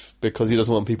archive because he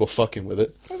doesn't want people fucking with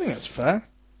it. I think that's fair.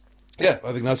 Yeah,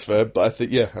 I think that's fair, but I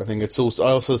think it's also.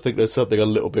 I also think there's something a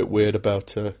little bit weird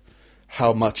about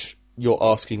how much you're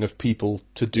asking of people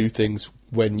to do things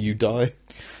when you die.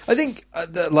 I think,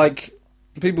 like,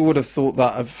 people would have thought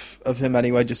that of him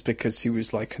anyway, just because he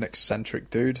was, like, an eccentric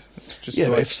dude. Just Yeah,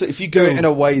 like, but if you do go it in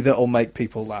a way that'll make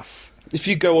people laugh. if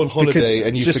you go on holiday Because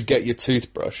and you just- forget your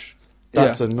toothbrush,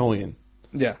 that's Yeah. annoying.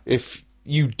 Yeah. If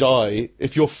you die,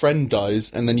 if your friend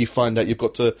dies, and then you find out you've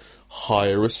got to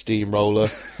hire a steamroller,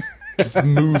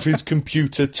 move his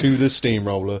computer to the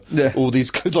steamroller, Yeah. all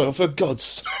these, like, for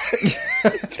God's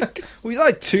sake. Well,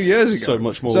 like 2 years ago. So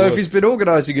much more So work. if he's been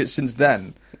organising it since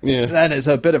then, Yeah. then it's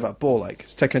a bit of a ball ache.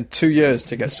 It's taken 2 years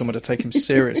to get someone to take him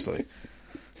seriously.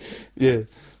 Yeah.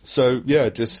 So, yeah,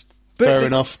 just But fair the-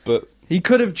 enough, but He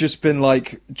could have just been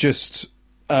like, just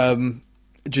bury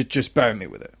me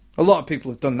with it. A lot of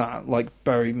people have done that, like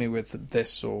bury me with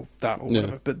this or that or Yeah.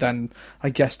 whatever. But then I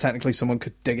guess technically someone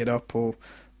could dig it up,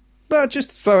 but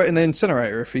just throw it in the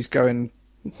incinerator if he's going.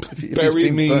 If he's bury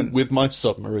been me burnt. with my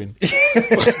submarine.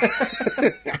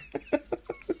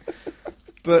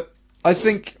 But I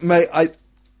think, mate, I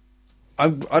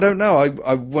don't know.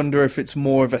 I wonder if it's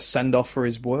more of a send off for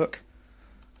his work.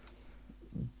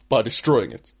 By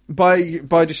destroying it.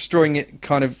 By destroying it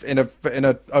kind of in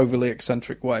a overly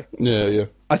eccentric way. Yeah, yeah.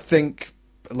 I think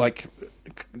like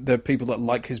the people that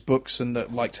like his books and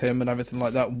that liked him and everything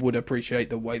like that would appreciate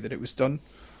the way that it was done.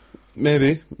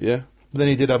 Maybe, yeah. But then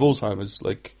he did have Alzheimer's,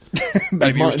 like...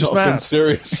 Maybe he might was just not have been mad.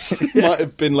 serious. He might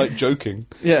have been, like, joking.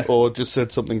 Yeah. Or just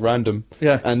said something random.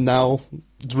 Yeah. And now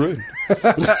it's ruined.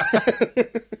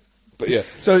 But yeah.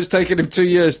 So it's taken him 2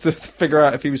 years to figure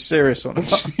out if he was serious or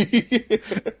not.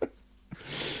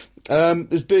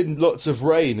 There's been lots of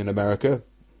rain in America.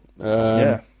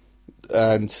 Yeah.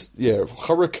 And, yeah,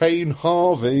 Hurricane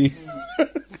Harvey.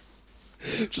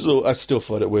 I still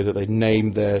find it weird that they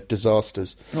name their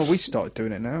disasters. Oh, we started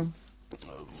doing it now.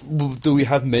 Do we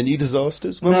have many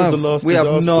disasters? When was the last we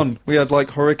disaster? have none. We had like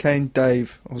Hurricane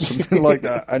Dave or something like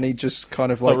that, and he just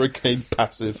kind of like Hurricane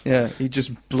Passive. yeah, he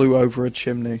just blew over a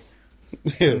chimney.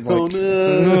 Yeah. Like, Oh, no.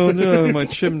 oh no, my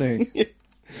chimney.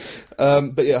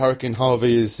 But yeah, Hurricane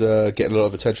Harvey is getting a lot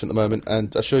of attention at the moment,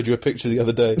 and I showed you a picture the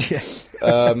other day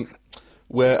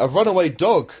where a runaway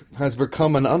dog has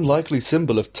become an unlikely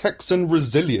symbol of Texan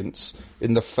resilience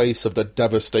in the face of the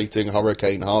devastating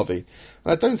Hurricane Harvey.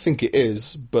 I don't think it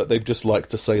is, but they've just liked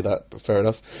to say that, but fair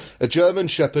enough. A German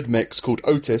Shepherd mix called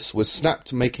Otis was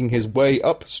snapped making his way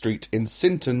up street in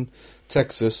Sinton,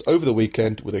 Texas, over the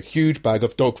weekend with a huge bag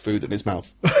of dog food in his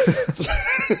mouth.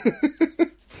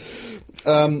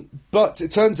 But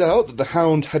it turns out that the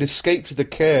hound had escaped the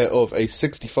care of a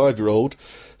 65-year-old,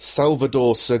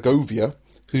 Salvador Segovia,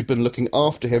 who'd been looking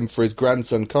after him for his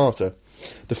grandson Carter.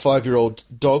 The 5-year-old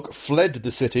dog fled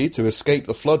the city to escape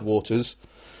the floodwaters.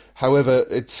 However,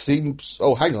 it seems...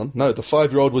 Oh, hang on. No, the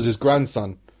 5-year-old was his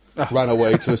grandson. Ran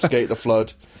away to escape the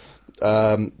flood.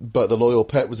 But the loyal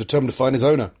pet was determined to find his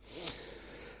owner.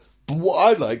 But what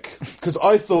I like, because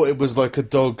I thought it was like a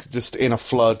dog just in a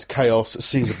flood, chaos,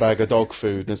 sees a bag of dog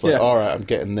food, and it's like, Yeah. all right, I'm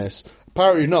getting this.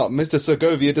 Apparently not. Mr.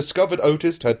 Segovia discovered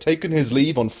Otis had taken his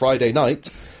leave on Friday night,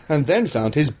 and then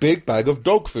found his big bag of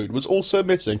dog food was also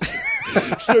missing.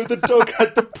 So the dog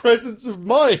had the presence of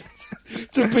mind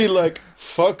to be like,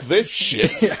 fuck this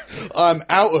shit. I'm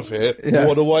out of here. Yeah.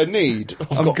 What do I need?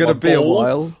 I'm got gonna my be a ball.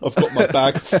 while. I've got my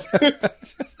bag of food.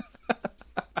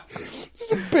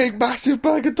 Just a big, massive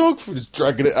bag of dog food. Just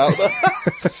dragging it out of the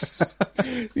house.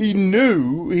 He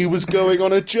knew he was going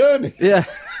on a journey. Yeah.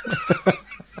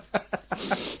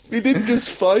 He didn't just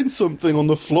find something on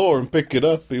the floor and pick it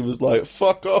up. He was like,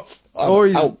 fuck off. I'm Or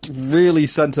he's out. really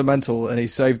sentimental and he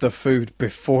saved the food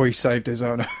before he saved his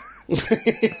owner.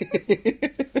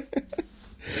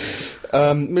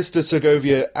 Mr.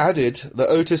 Segovia added that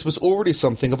Otis was already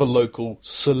something of a local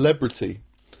celebrity.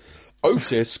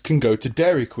 Otis can go to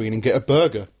Dairy Queen and get a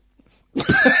burger.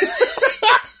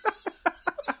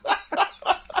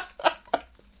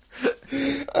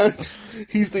 And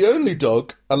he's the only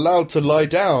dog allowed to lie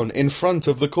down in front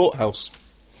of the courthouse.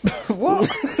 What?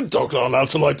 Dogs aren't allowed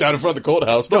to lie down in front of the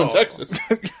courthouse, not in Texas.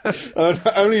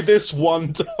 Only this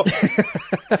one dog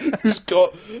who's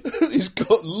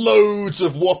got loads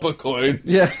of Whopper coins.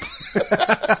 Yeah.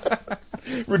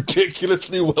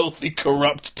 Ridiculously wealthy,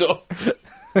 corrupt dog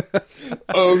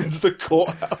owns the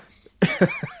courthouse.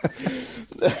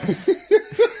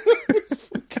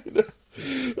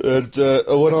 And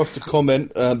when asked to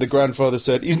comment, the grandfather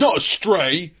said, "He's not a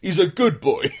stray, he's a good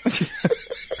boy."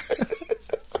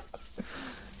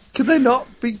 Can they not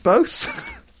be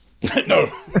both? No.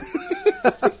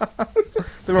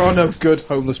 There are no good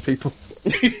homeless people.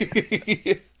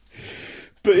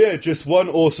 But yeah, just one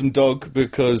awesome dog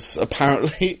because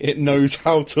apparently it knows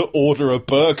how to order a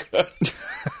burger.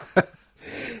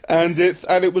 And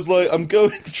it was like, I'm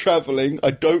going travelling,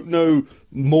 I don't know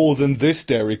more than this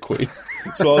Dairy Queen,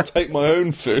 so I'll take my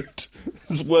own food,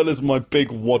 as well as my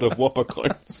big wad of Whopper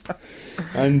coins.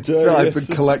 And I've been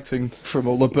collecting from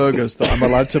all the burgers that I'm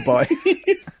allowed to buy.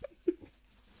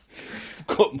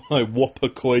 Got my Whopper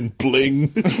coin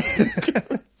bling.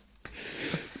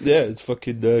 Yeah, it's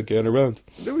fucking going around.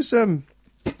 There was a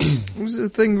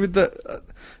thing with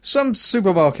some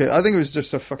supermarket. I think it was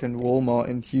just a fucking Walmart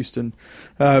in Houston.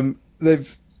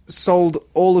 They've sold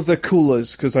all of their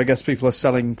coolers because I guess people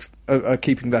are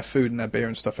keeping their food and their beer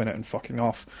and stuff in it and fucking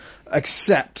off,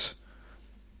 except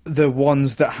the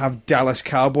ones that have Dallas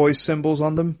Cowboys symbols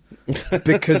on them,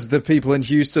 because the people in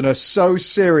Houston are so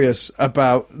serious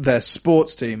about their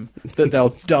sports team that they'll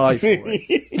die for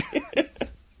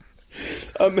it.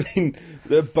 I mean,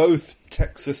 they're both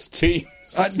Texas teams.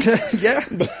 Yeah,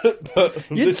 but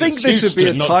you'd think this would be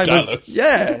a time of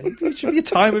it should be a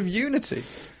time of unity.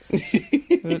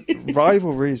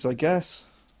 Rivalries, I guess.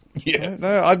 Yeah.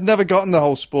 No, I've never gotten the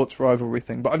whole sports rivalry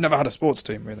thing, but I've never had a sports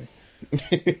team really.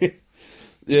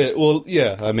 Yeah, well,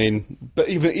 yeah. I mean, but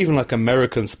even like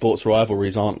American sports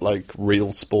rivalries aren't like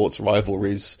real sports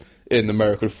rivalries in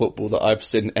American football that I've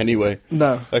seen anyway.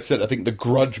 No, like I said, I think the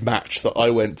grudge match that I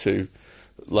went to,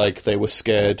 like they were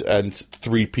scared and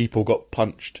 3 people got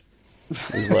punched.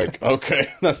 It was like, okay,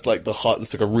 that's like that's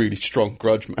like a really strong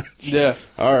grudge match. Yeah.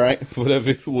 All right, whatever.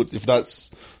 If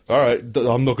that's all right,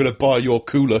 I'm not going to buy your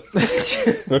cooler.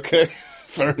 Okay,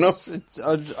 fair enough.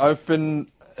 I've been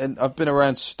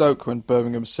around Stoke when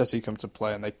Birmingham City come to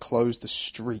play, and they close the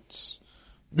streets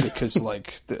because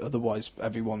otherwise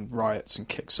everyone riots and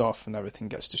kicks off, and everything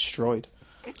gets destroyed.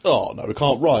 Oh no, we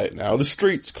can't riot now. The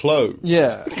street's closed.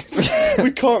 Yeah.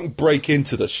 We can't break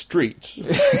into the street.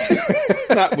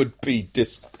 That would be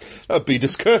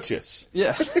discourteous.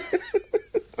 Yeah.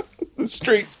 The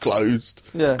street's closed.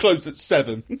 Yeah. Closed at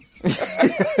 7. But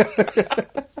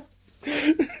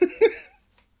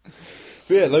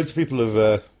yeah, loads of people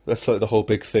have. That's like the whole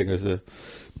big thing is the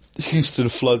Houston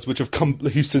floods, which have come.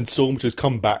 The Houston storm, which has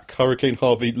come back. Hurricane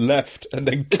Harvey left and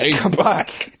then came come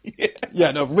back.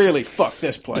 Yeah, no, really, fuck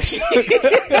this place.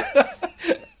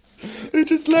 It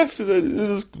just left.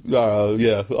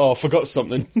 I forgot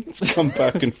something. Let's come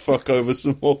back and fuck over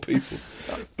some more people.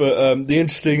 But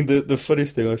the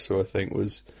funniest thing I saw, I think,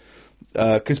 was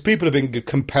because people have been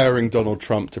comparing Donald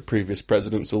Trump to previous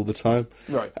presidents all the time,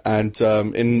 right? And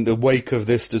in the wake of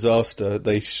this disaster,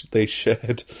 they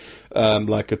shared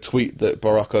like a tweet that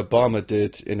Barack Obama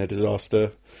did in a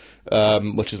disaster.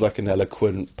 Which is like an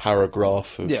eloquent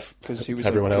paragraph of because he was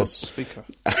everyone else speaker,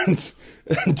 and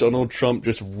Donald Trump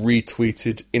just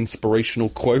retweeted inspirational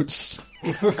quotes,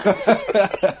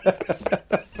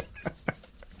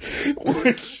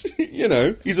 which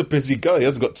he's a busy guy. He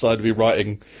hasn't got time to be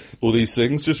writing all these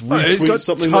things. Just retweet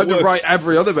something that works. To write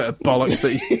every other bit of bollocks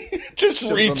that he just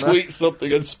retweet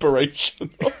something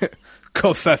inspirational.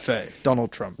 Covfefe,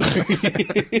 Donald Trump.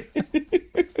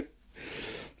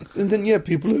 And then,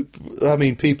 people are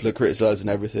criticising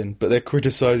everything, but they're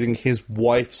criticising his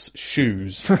wife's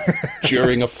shoes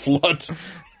during a flood.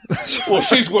 Well,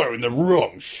 she's wearing the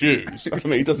wrong shoes. I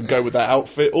mean, he doesn't go with that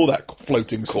outfit or that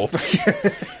floating corpse.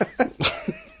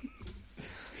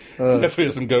 Definitely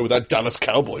doesn't go with that Dallas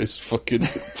Cowboys fucking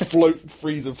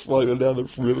freezer floating down the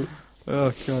river.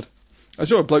 Oh, God. I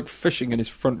saw a bloke fishing in his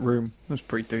front room. It was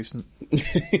pretty decent.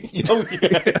 Oh,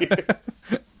 yeah.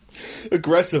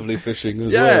 Aggressively fishing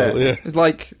as well. Yeah,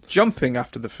 like jumping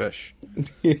after the fish.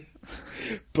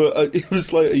 But it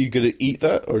was like, are you going to eat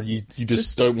that, or you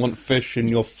just don't want fish in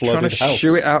your flooded house? Trying to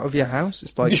shoo it out of your house.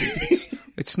 It's like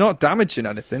It's not damaging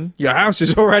anything. Your house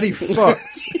is already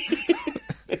fucked.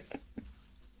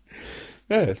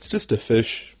 Yeah, it's just a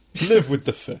fish. Live with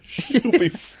the fish. You'll be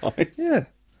fine. Yeah.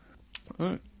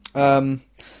 Right.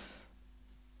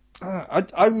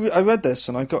 I read this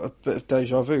and I got a bit of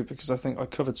deja vu because I think I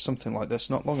covered something like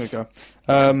this not long ago.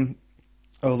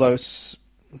 Although it's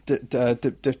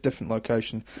different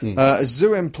location. A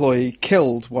zoo employee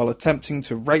killed while attempting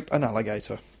to rape an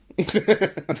alligator.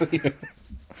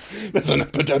 There's an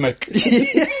epidemic.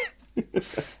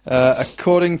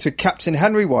 According to Captain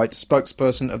Henry White,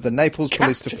 spokesperson of the Naples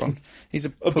Police Department. He's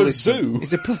a of the zoo?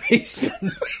 He's a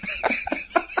policeman.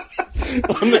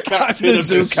 I'm the captain I'm the of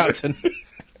zoo this. captain.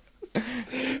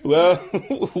 Well,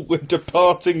 we're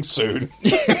departing soon.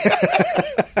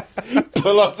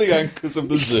 Pull up the anchors of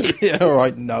the zoo. Yeah, all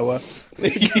right, Noah.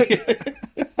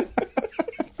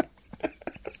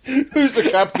 Who's the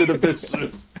captain of this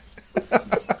zoo?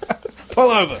 Pull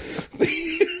over.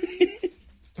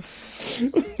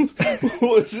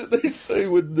 What is it they say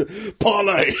with the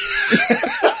parlay?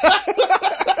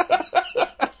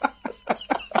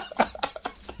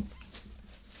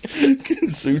 Can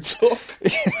zoo talk?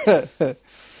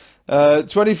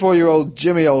 24-year-old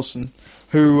Jimmy Olsen,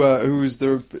 who was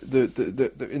the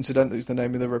incidentally was the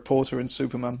name of the reporter in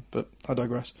Superman, but I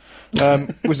digress,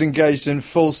 was engaged in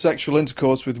full sexual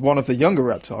intercourse with one of the younger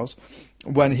reptiles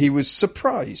when he was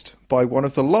surprised by one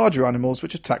of the larger animals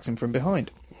which attacked him from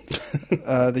behind.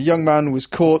 The young man was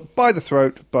caught by the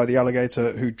throat by the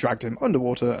alligator, who dragged him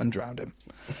underwater and drowned him.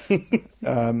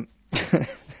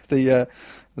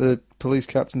 The police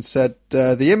captain said,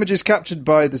 the images captured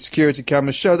by the security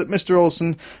cameras show that Mr.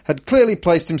 Olsen had clearly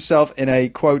placed himself in a,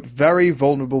 quote, very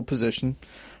vulnerable position,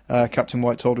 Captain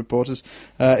White told reporters.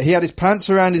 He had his pants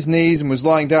around his knees and was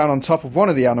lying down on top of one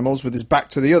of the animals with his back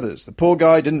to the others. The poor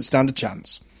guy didn't stand a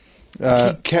chance.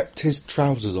 He kept his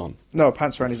trousers on. No,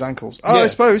 pants around his ankles. Oh, yeah. I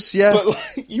suppose, yeah.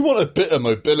 But you want a bit of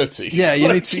mobility. Yeah,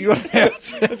 you need to. You want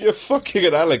to if you're fucking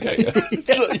an alligator,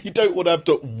 you don't want to have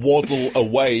to waddle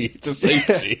away to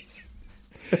safety.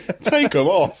 Take them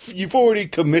off. You've already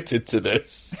committed to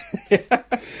this. Yeah.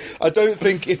 I don't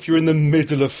think if you're in the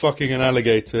middle of fucking an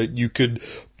alligator, you could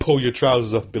pull your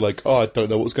trousers up and be like, oh, I don't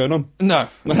know what's going on. No.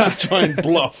 Try and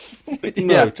bluff.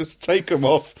 No, just take them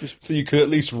off so you can at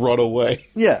least run away.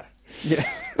 Yeah. Yeah.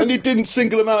 And he didn't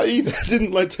single him out either.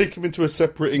 Didn't take him into a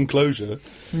separate enclosure.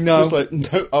 No. Just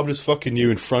no, I'm just fucking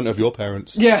you in front of your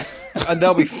parents. Yeah. And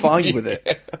they'll be fine with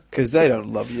it. Because they don't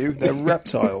love you. They're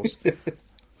reptiles.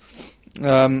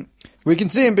 We can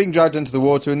see him being dragged into the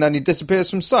water and then he disappears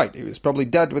from sight. He was probably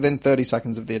dead within 30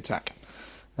 seconds of the attack.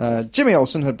 Jimmy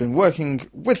Olsen had been working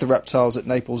with the reptiles at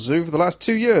Naples Zoo for the last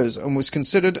 2 years and was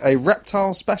considered a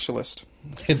reptile specialist.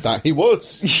 That he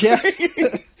was. Yeah.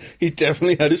 He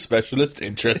definitely had a specialist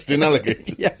interest in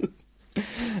alligators.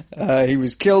 Yeah. He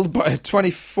was killed by a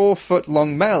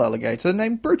 24-foot-long male alligator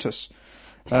named Brutus.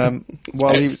 While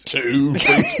he was too.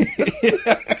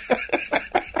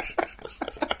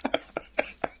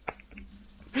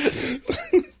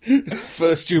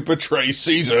 First you betray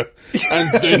Caesar,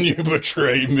 and then you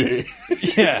betray me.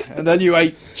 Yeah, and then you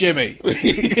ate Jimmy.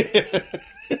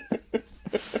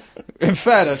 In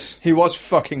fairness, he was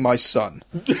fucking my son.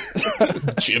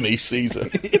 Jimmy Caesar.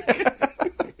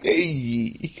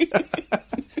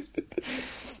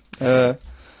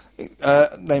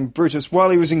 Named Brutus, while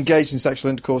he was engaged in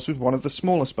sexual intercourse with one of the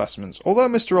smaller specimens. Although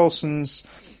Mr. Olsen's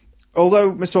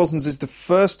is the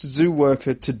first zoo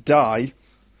worker to die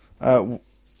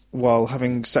while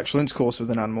having sexual intercourse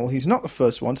with an animal, he's not the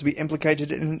first one to be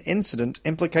implicated in an incident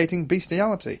implicating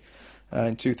bestiality.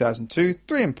 In 2002,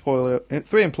 three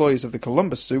employees of the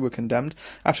Columbus Zoo were condemned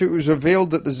after it was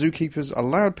revealed that the zookeepers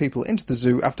allowed people into the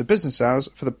zoo after business hours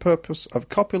for the purpose of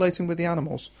copulating with the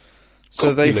animals.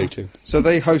 So they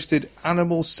hosted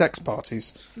animal sex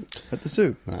parties at the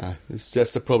zoo. It's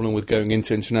just the problem with going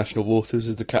into international waters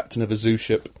as the captain of a zoo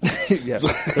ship. Yeah,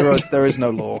 there is no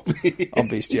law on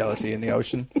bestiality in the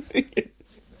ocean.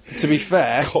 To be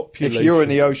fair, if you're in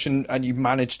the ocean and you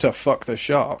manage to fuck the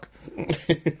shark,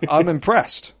 I'm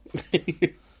impressed.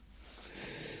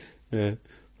 Yeah.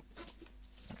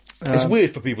 It's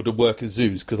weird for people to work at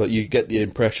zoos because you get the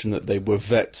impression that they were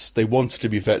vets. They wanted to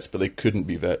be vets, but they couldn't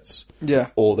be vets. Yeah.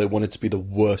 Or they wanted to be the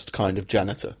worst kind of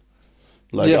janitor.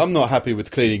 I'm not happy with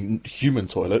cleaning human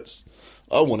toilets.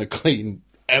 I want to clean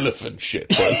elephant shit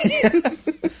toilets.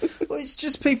 Well, it's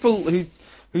just people who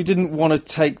didn't want to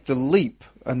take the leap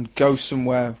and go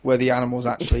somewhere where the animals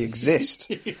actually exist.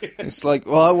 It's like,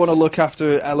 well, I want to look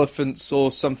after elephants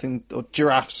or something, or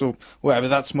giraffes or whatever.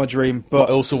 That's my dream. But I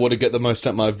But also want to get the most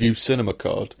out of my View Cinema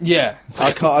card. yeah,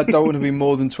 I can't. I don't want to be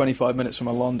more than 25 minutes from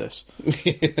a Londis.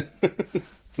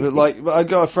 But like, I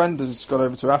got a friend who's gone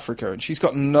over to Africa, and she's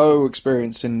got no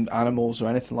experience in animals or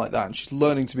anything like that, and she's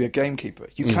learning to be a gamekeeper.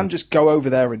 You can just go over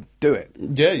there and do it.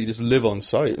 Yeah, you just live on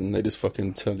site and they just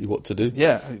fucking tell you what to do.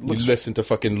 Yeah, You listen to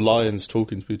fucking lions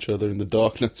talking to each other in the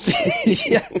darkness.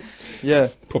 yeah, yeah,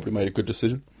 Probably made a good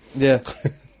decision. yeah,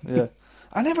 yeah.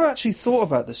 I never actually thought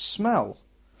about the smell.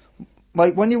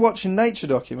 Like, when you're watching nature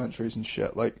documentaries and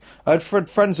shit, like, I had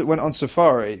friends that went on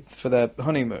safari for their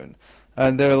honeymoon,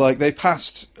 and they were like, they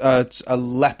passed a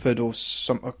leopard or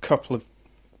a couple of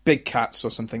big cats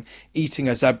or something eating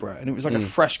a zebra, and it was like a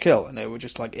fresh kill, and they were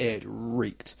just like, it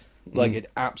reeked. Like, it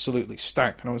absolutely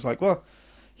stank. And I was like, well,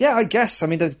 yeah, I guess. I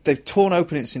mean, they've torn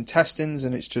open its intestines,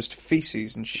 and it's just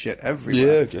feces and shit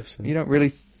everywhere. Yeah, I guess so. You don't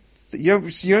really... You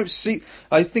don't see.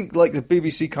 I think like the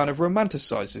BBC kind of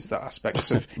romanticises that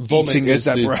aspect of eating a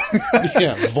zebra.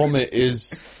 Vomit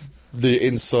is the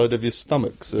inside of your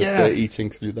stomach. So if they're eating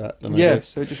through that, then I guess.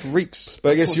 So it just reeks. But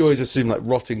I guess you always assume like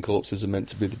rotting corpses are meant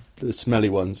to be the smelly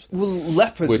ones. Well,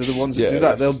 leopards are the ones that do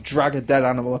that. They'll drag a dead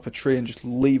animal up a tree and just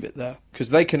leave it there because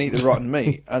they can eat the rotten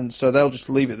meat, and so they'll just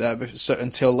leave it there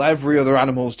until every other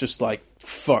animal's just like,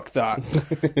 fuck that,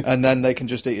 and then they can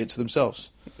just eat it to themselves,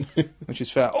 which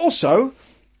is fair. Also,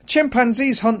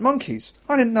 chimpanzees hunt monkeys.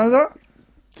 I didn't know that.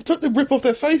 Don't they rip off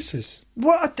their faces?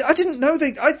 What? I didn't know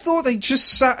they. I thought they just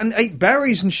sat and ate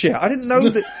berries and shit. I didn't know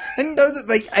that. I didn't know that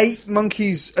they ate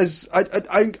monkeys as.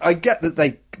 I get that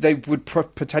they would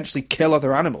potentially kill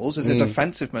other animals as a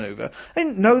defensive maneuver. I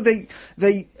didn't know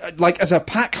they like as a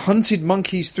pack hunted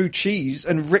monkeys through cheese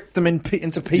and ripped them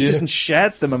into pieces and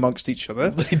shared them amongst each other.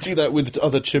 They do that with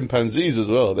other chimpanzees as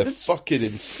well. They're fucking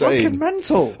insane. Fucking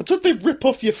mental. I thought they rip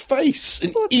off your face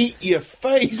and eat your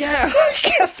face. Yeah, I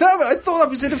get that. I thought that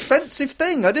was a defensive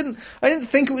thing. I didn't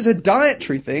think it was a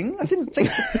dietary thing. I didn't think.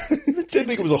 Didn't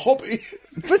think it was a hobby.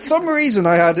 For some reason,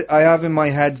 I have in my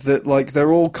head that like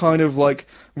they're all kind of like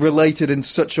related in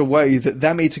such a way that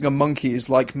them eating a monkey is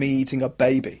like me eating a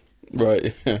baby.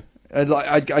 Right. Yeah. And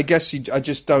like I guess I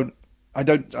just don't. I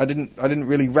didn't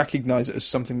really recognise it as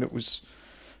something that was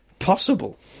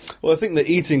possible. Well, I think the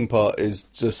eating part is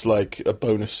just like a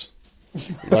bonus.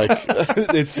 Like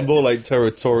it's more like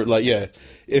territorial. Like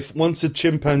if once a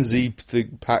chimpanzee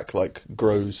pack like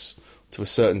grows to a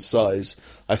certain size,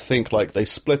 I think like they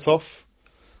split off.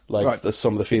 Like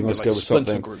some of the females like go with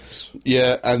something. Groups.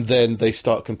 Yeah, and then they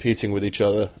start competing with each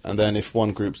other. And then if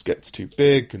one group gets too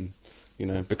big and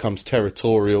becomes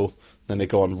territorial, then they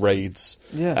go on raids.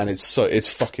 Yeah, and it's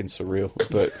fucking surreal.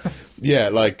 But yeah,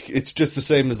 like it's just the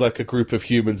same as like a group of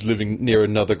humans living near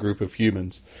another group of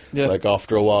humans. Yeah, like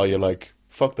after a while, you're like,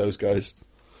 fuck those guys.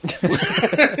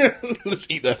 Let's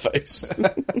eat their face.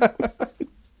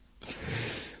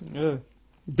 Yeah.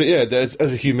 But yeah, as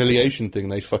a humiliation thing,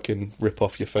 they fucking rip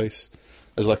off your face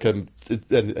as like an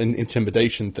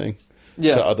intimidation thing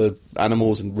to other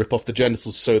animals and rip off the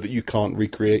genitals so that you can't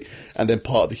recreate. And then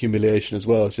part of the humiliation as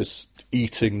well is just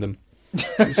eating them.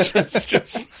 It's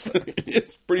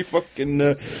pretty fucking.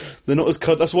 They're not as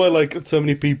cut. That's why like so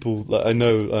many people that I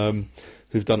know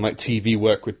who've done like TV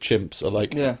work with chimps are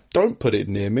like, don't put it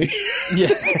near me. Yeah,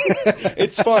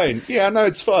 it's fine. Yeah, no,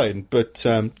 it's fine, but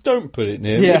don't put it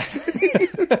near me.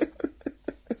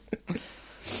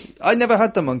 I never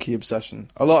had the monkey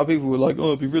obsession. A lot of people were like, "Oh,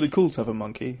 it'd be really cool to have a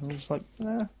monkey." I was like,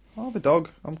 "Nah, I'll have a dog.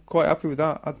 I'm quite happy with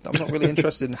that. I'm not really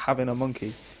interested in having a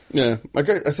monkey." Yeah, I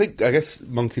guess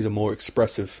monkeys are more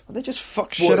expressive. They just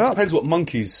fuck shit up. It depends what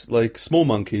monkeys. Like small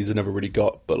monkeys, I never really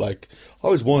got, but like I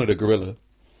always wanted a gorilla.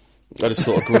 I just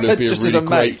thought a gorilla would be a really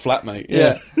great flatmate.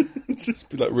 Yeah. Just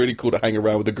be like really cool to hang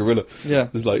around with a gorilla. Yeah.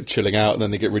 Just like chilling out, and then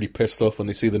they get really pissed off when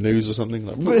they see the news or something.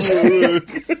 Like,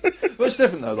 but it's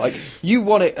different though. Like you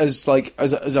want it as like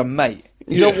as a mate.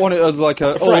 You don't want it as like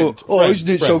a friend, isn't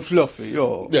it so fluffy?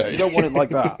 You don't want it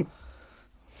like that.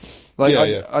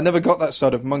 Like I never got that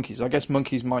side of monkeys. I guess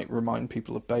monkeys might remind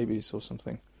people of babies or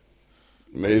something.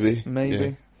 Maybe.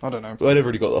 Yeah. I don't know. But I never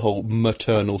really got the whole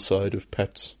maternal side of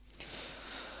pets.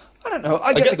 I don't know.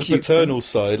 I get the cute paternal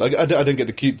side. Like I don't get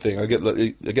the cute thing. I get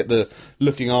the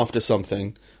looking after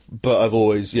something, but I've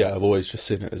always just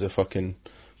seen it as a fucking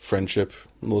friendship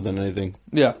more than anything.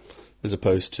 Yeah. As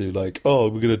opposed to like, oh,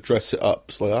 we're gonna dress it up.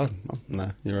 It's like,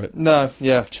 nah, you're right. No,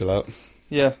 yeah. Chill out.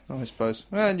 Yeah, I suppose.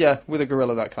 Yeah, with a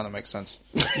gorilla that kind of makes sense.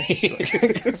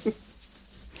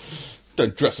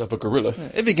 Don't dress up a gorilla.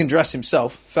 If he can dress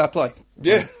himself, fair play.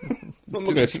 Yeah. I'm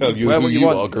not going to tell you wear who what you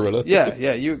want. are, Gorilla.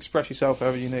 Yeah, you express yourself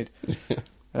however you need.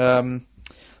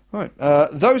 Right.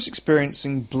 Those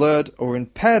experiencing blurred or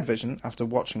impaired vision after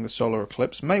watching the solar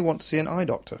eclipse may want to see an eye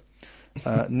doctor.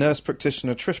 Nurse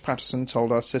practitioner Trish Patterson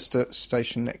told our sister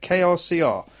station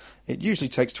KRCR it usually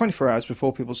takes 24 hours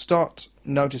before people start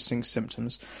noticing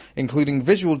symptoms, including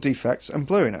visual defects and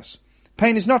blurriness.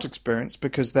 Pain is not experienced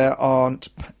because there aren't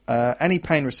any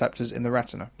pain receptors in the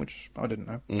retina, which I didn't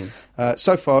know.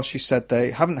 So far, she said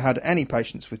they haven't had any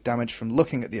patients with damage from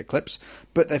looking at the eclipse,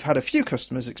 but they've had a few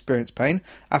customers experience pain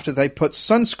after they put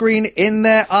sunscreen in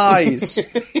their eyes.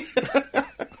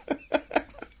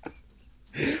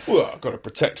 Well, I've got to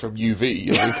protect from UV.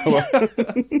 You know, come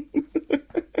on.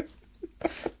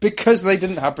 Because they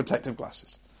didn't have protective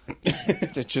glasses.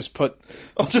 They just put...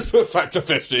 I'll just put factor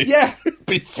 50. Yeah,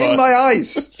 Be fun. in my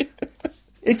eyes.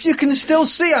 If you can still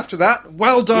see after that,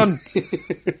 well done.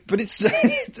 But it's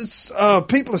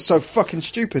people are so fucking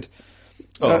stupid.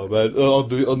 Oh man,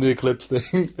 on the eclipse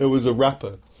thing, there was a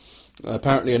rapper,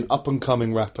 apparently an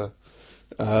up-and-coming rapper,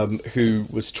 who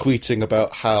was tweeting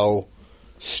about how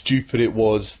stupid it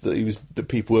was that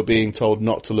people were being told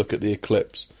not to look at the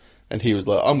eclipse. And he was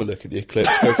like, I'm going to look at the eclipse.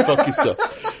 Go fuck yourself.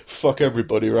 Fuck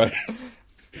everybody, right?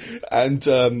 And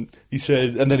he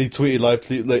said, and then he tweeted like,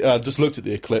 I just looked at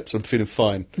the eclipse. I'm feeling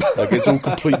fine. Like, it's all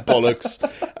complete bollocks.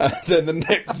 And then the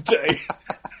next day,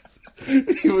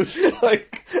 he was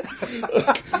like,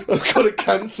 I've got to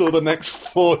cancel the next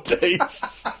 4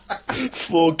 days.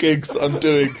 4 gigs I'm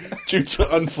doing due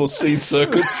to unforeseen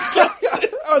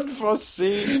circumstances.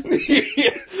 Unforeseen. Yeah.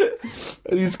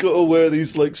 And he's got to wear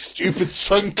these, like, stupid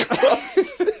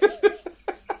sunglasses.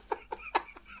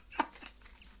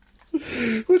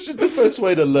 Which is the best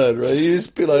way to learn, right? You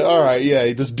just be like, alright,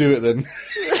 yeah, just do it then.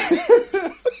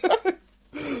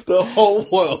 The whole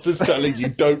world is telling you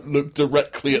don't look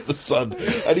directly at the sun.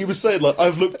 And he was saying, like,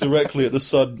 I've looked directly at the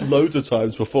sun loads of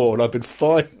times before and I've been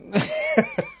fine.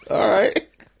 Alright.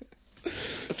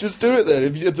 Just do it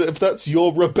then. If that's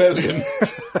your rebellion,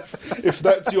 if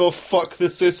that's your fuck the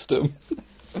system,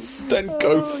 then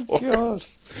go for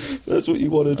it. That's what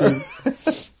you want to do.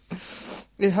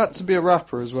 It had to be a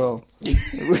rapper as well.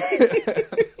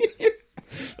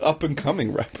 Up and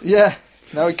coming rapper. Yeah.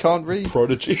 Now he can't read.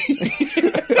 Prodigy.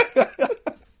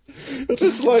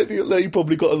 Just like you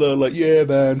probably got to learn, like, yeah,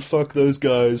 man, fuck those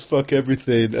guys, fuck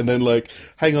everything, and then like,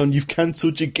 hang on, you've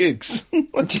cancelled your gigs.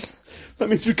 That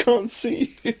means we can't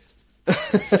see you.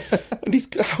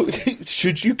 And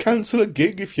should you cancel a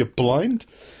gig if you're blind?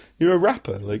 You're a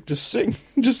rapper. Like, just sing.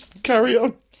 Just carry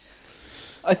on.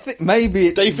 I think maybe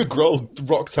it's... David Grohl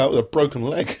rocked out with a broken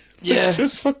leg. Yeah.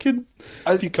 Just fucking...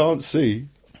 If you can't see...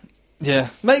 Yeah.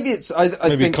 Maybe it's... I Maybe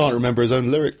think he can't remember his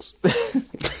own lyrics.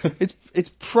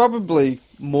 It's probably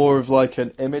more of like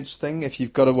an image thing if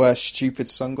you've got to wear stupid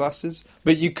sunglasses.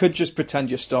 But you could just pretend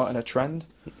you're starting a trend.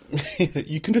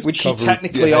 You can just Which you cover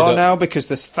technically your head are up. now because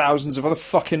there's thousands of other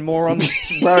fucking morons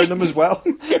wearing them as well.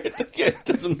 Yeah, it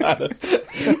doesn't matter.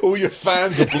 All your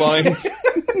fans are blind.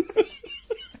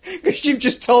 Because you've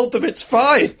just told them it's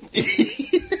fine.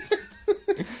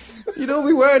 You'd all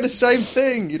be wearing the same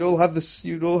thing. You'd all have this.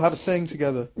 You'd all have a thing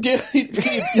together. Yeah,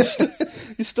 you're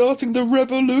starting the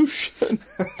revolution.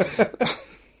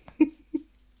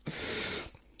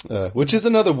 Which is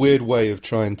another weird way of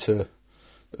trying to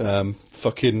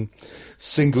fucking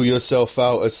single yourself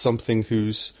out as somebody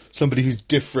who's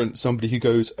different, somebody who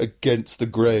goes against the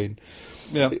grain.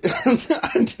 Yeah.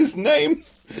 And his name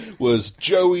was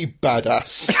Joey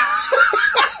Badass.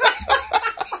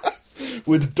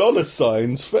 With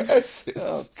 $ for S's.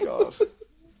 Oh God.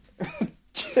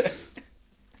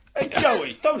 Hey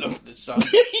Joey, don't look at the sun.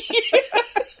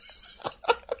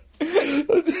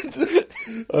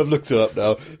 I've looked it up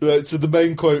now. So the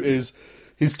main quote is,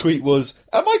 his tweet was,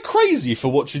 "Am I crazy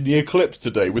for watching the eclipse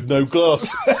today with no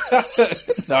glasses?"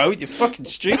 No, you're fucking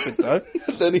stupid though.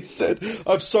 Then he said,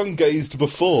 "I've sun-gazed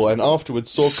before and afterwards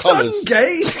saw colours."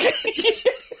 Sun-gazed?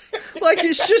 Like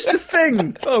it's just a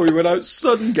thing. Oh, we went out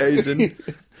sun-gazing.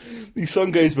 He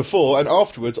sun-gazed before and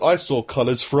afterwards I saw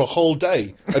colours for a whole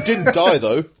day. I didn't die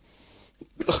though.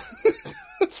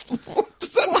 What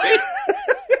does that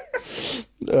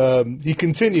mean? He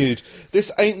continued,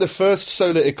 "This ain't the first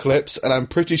solar eclipse and I'm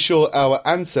pretty sure our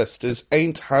ancestors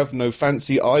ain't have no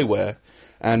fancy eyewear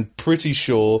and pretty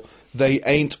sure they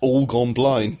ain't all gone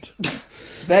blind."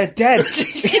 They're dead.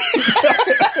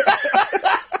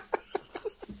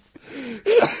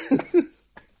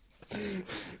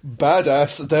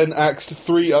 Badass then axed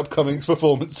 3 upcoming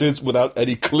performances without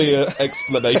any clear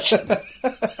explanation.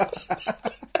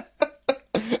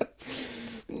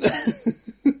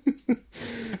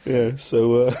 Yeah,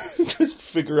 so just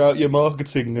figure out your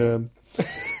marketing. And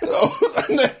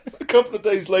then a couple of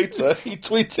days later, he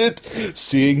tweeted,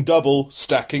 "Seeing double,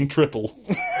 stacking triple."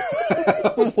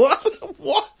 What?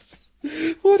 What?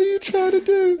 What are you trying to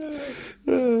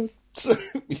do? So,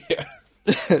 yeah.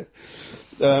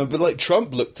 But like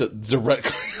Trump looked at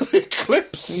directly the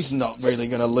eclipse. He's not really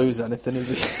going to lose anything, is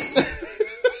he?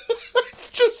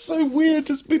 It's just so weird.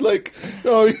 Just be like,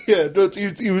 oh yeah, no,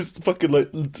 he was fucking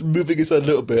like moving his head a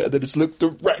little bit, and then just looked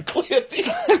directly at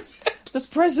the. The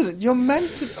president, you're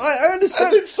meant to. I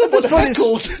understand. And then someone At this point,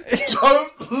 heckled,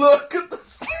 "Don't look at the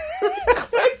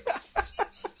eclipse."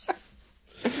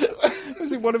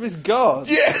 Was it one of his guards?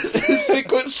 Yes, his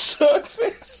Secret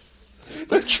Service.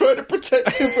 They're trying to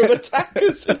protect him from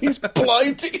attackers, and he's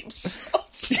blinding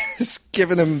himself. Just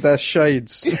giving them their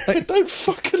shades. Don't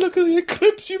fucking look at the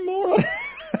eclipse, you moron.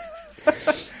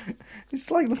 It's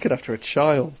like looking after a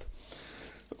child.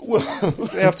 Well,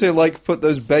 They have to like put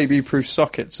those baby-proof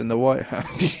sockets in the White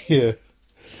House. yeah.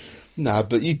 Nah,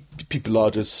 but people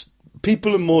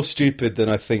are more stupid than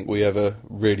I think we ever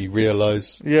really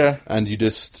realise. Yeah. And you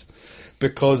just,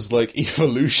 because like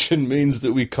evolution means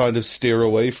that we kind of steer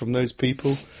away from those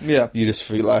people. Yeah. You just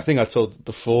feel like, I think I told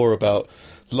before about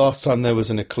last time there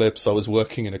was an eclipse, I was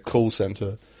working in a call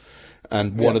centre,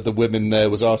 and one of the women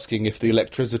there was asking if the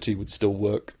electricity would still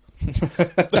work.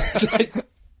 It's like,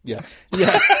 yeah.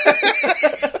 Yeah.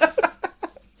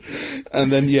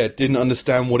 And then, didn't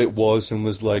understand what it was and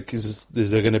was like, is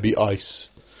there going to be ice?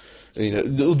 You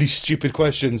know, all these stupid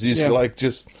questions. You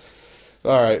just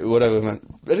all right, whatever, man.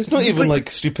 But it's not even like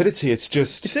stupidity, it's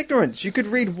just... It's ignorance. You could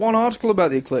read one article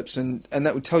about the eclipse and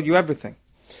that would tell you everything.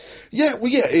 Yeah,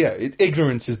 well,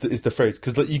 ignorance is the phrase.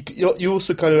 Because like, you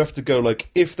also kind of have to go, like,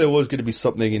 if there was going to be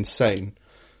something insane,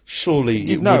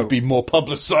 surely would be more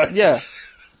publicised. Yeah.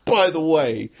 By the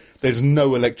way, there's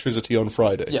no electricity on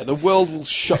Friday. Yeah, the world will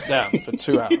shut down for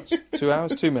 2 hours. 2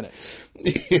 hours, 2 minutes.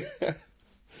 Yeah.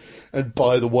 And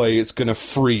by the way, it's going to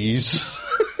freeze.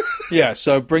 Yeah,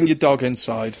 so bring your dog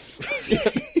inside.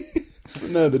 But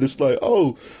no, they're just like,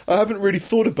 oh, I haven't really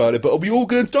thought about it, but are we all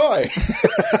going to die?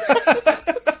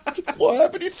 Why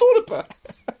haven't you thought about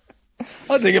it?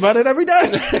 I think about it every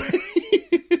day.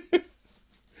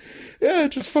 Yeah,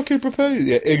 just fucking propose.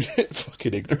 Yeah,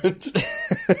 fucking ignorant.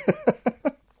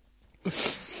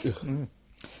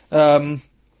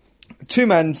 Two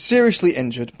men seriously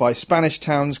injured by Spanish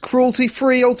town's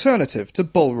cruelty-free alternative to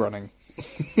bull running.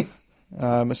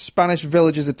 A Spanish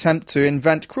village's attempt to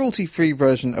invent cruelty-free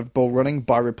version of bull running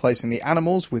by replacing the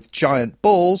animals with giant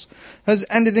bulls has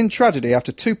ended in tragedy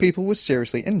after 2 people were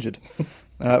seriously injured.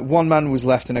 One man was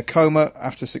left in a coma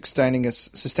after sustaining a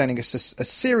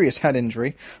serious head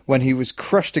injury when he was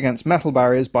crushed against metal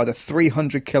barriers by the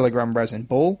 300-kilogram resin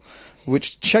bull,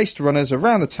 which chased runners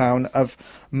around the town of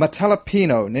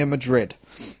Matalapino near Madrid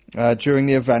during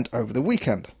the event over the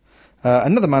weekend.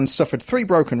 Another man suffered 3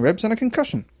 broken ribs and a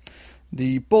concussion.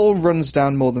 The bull runs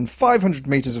down more than 500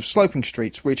 metres of sloping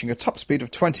streets, reaching a top speed of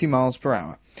 20 miles per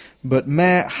hour. But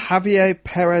Mayor Javier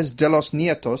Pérez de los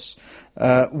Nietos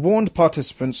warned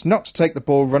participants not to take the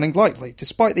bull running lightly,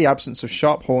 despite the absence of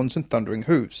sharp horns and thundering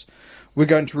hooves. We're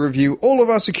going to review all of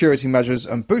our security measures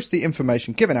and boost the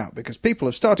information given out because people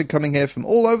have started coming here from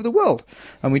all over the world,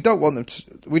 and we don't want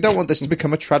this to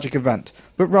become a tragic event,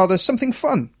 but rather something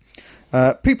fun.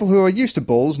 People who are used to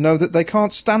bulls know that they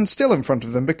can't stand still in front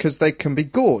of them because they can be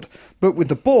gored. But with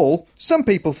the bull, some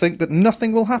people think that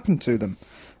nothing will happen to them.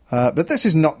 But this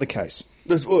is not the case.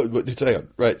 Hang on.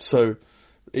 Right, so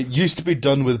it used to be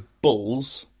done with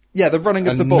bulls. Yeah, the running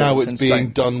of and the bulls now it's in being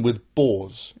Spain. done with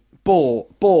boars.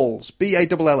 Balls.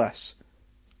 B-A-L-L-S.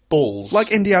 Balls.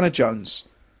 Like Indiana Jones.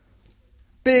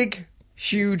 Big,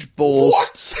 huge balls.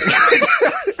 What?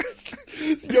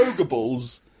 Yoga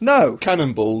balls. No.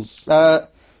 Cannonballs.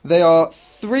 They are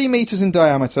 3 metres in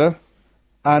diameter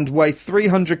and weigh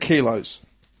 300 kilos.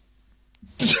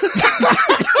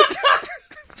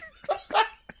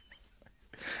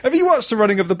 Have you watched the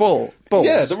running of the bulls?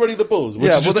 Yeah, the running of the bulls,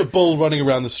 which is just well, a bull running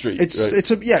around the street.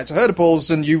 It's a herd of bulls,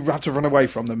 and you have to run away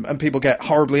from them, and people get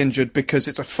horribly injured because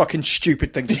it's a fucking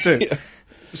stupid thing to do. Yeah.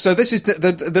 So this is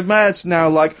the mayor's now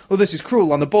like, oh, this is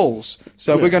cruel on the bulls.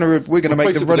 So we're gonna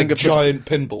make the running of giant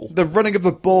pinball, the running of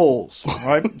the balls,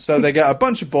 right? So they get a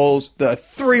bunch of balls that are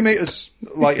 3 meters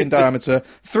in diameter,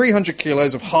 300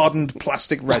 kilos of hardened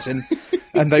plastic resin,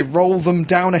 and they roll them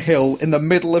down a hill in the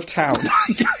middle of town.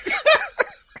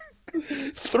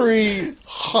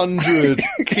 300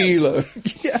 kilos.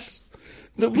 Yes.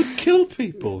 That would kill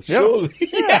people, surely.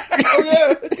 Yeah.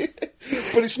 Oh, yeah.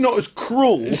 But it's not as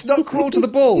cruel. It's not cruel to the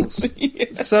balls.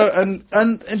 So, and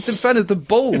in defense of the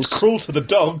balls... It's cruel to the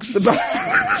dogs.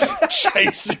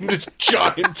 Chasing this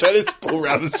giant tennis ball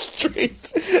around the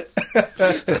street.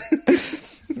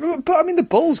 But, I mean, the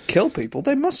balls kill people.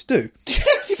 They must do.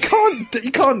 Yes.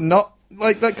 You can't not...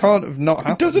 Like, that can't have not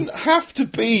happened. It doesn't have to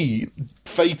be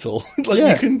fatal. Like,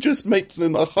 Yeah. you can just make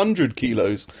them 100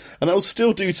 kilos, and they'll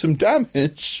still do some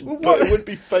damage, but it would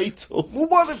be fatal. Well,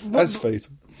 what As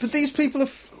fatal. But these people are...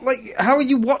 Like, how are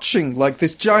you watching, like,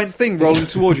 this giant thing rolling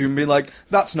towards you and being like,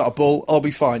 that's not a ball, I'll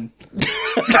be fine.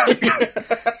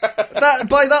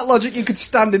 By that logic, you could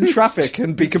stand in traffic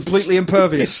and be completely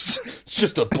impervious. It's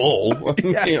just a ball.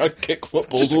 Yeah. I kick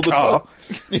footballs Just a all the car. time.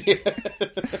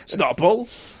 It's not a ball.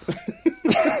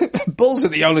 Balls are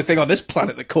the only thing on this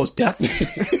planet that cause death.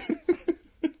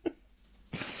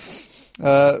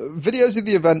 Videos of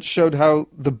the event showed how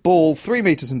the ball, 3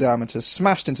 metres in diameter,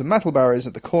 smashed into metal barriers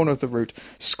at the corner of the route,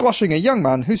 squashing a young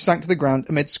man who sank to the ground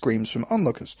amid screams from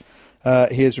onlookers.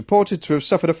 He is reported to have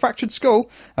suffered a fractured skull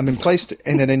and been placed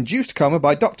in an induced coma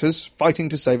by doctors fighting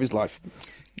to save his life.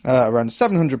 Around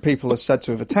 700 people are said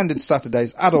to have attended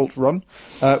Saturday's adult run,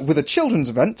 with a children's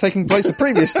event taking place the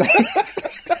previous day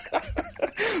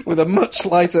with a much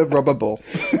lighter rubber ball.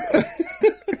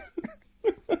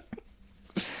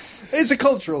 It's a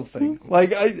cultural thing.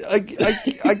 Like, I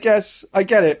guess I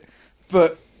get it,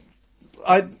 but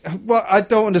I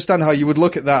don't understand how you would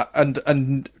look at that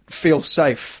and feel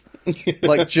safe.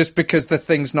 Like, just because the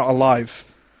thing's not alive.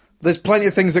 There's plenty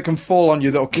of things that can fall on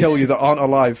you that'll kill you that aren't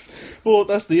alive. Well,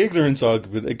 that's the ignorance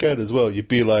argument again as well. You'd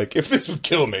be like, if this would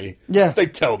kill me,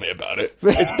 they'd tell me about it.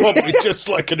 It's probably just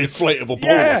like an inflatable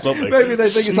ball or something. Maybe they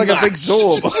think it's like a big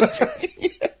zorb.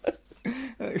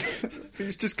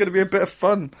 It's just going to be a bit of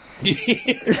fun.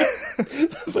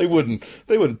 They wouldn't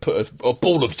put a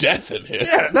ball of death in here.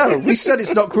 Yeah, no, we said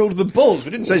it's not cruel to the balls. We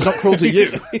didn't say it's not cruel to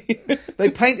you. They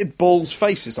painted balls'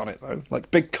 faces on it, though. Like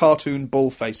big cartoon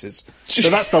ball faces. So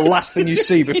that's the last thing you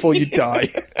see before you die.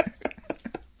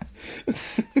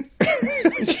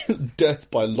 Death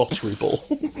by lottery ball.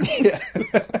 Yeah.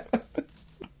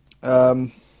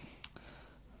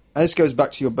 This goes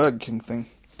back to your Burger King thing.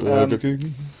 Burger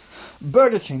King.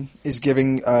 Burger King is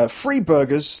giving free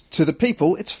burgers to the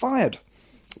people it's fired.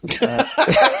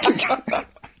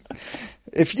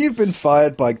 If you've been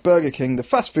fired by Burger King, the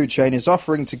fast food chain is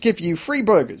offering to give you free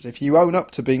burgers if you own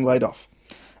up to being laid off.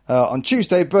 On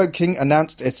Tuesday, Burger King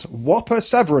announced its Whopper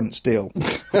severance deal,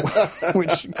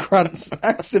 which grants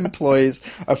ex-employees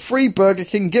a free Burger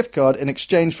King gift card in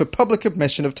exchange for public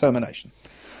admission of termination.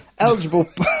 Eligible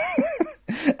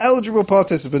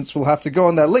participants will have to go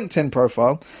on their LinkedIn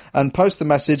profile and post the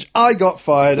message, "I got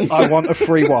fired, I want a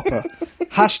free Whopper."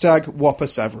 # Whopper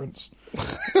severance.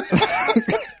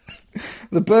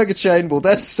 The burger chain will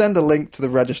then send a link to the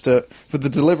register for the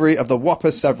delivery of the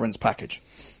Whopper severance package.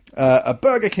 A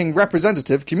Burger King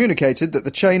representative communicated that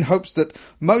the chain hopes that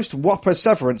most Whopper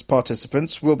severance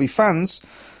participants will be fans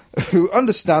who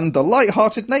understand the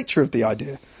light-hearted nature of the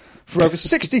idea. For over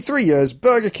 63 years,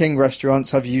 Burger King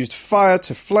restaurants have used fire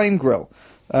to flame grill.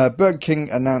 Burger King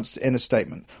announced in a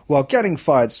statement, "While getting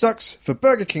fired sucks, for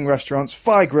Burger King restaurants,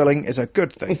 fire grilling is a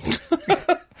good thing."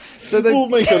 So we'll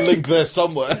make a link there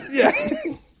somewhere. Yeah.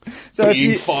 So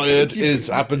being fired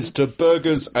happens to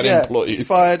burgers and employees.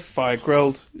 Fire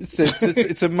grilled.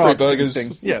 It's a marketing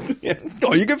thing. Yeah.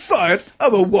 Oh, you get fired?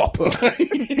 I'm a Whopper.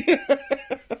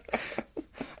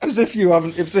 As if you're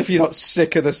not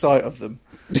sick of the sight of them.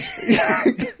 Do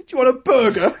you want a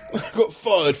burger? I got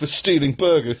fired for stealing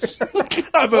burgers.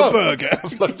 Have a burger.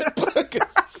 I've loads of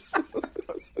burgers.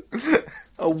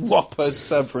 A Whopper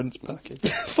severance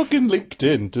package. Fucking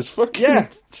LinkedIn. Just fucking... Yeah.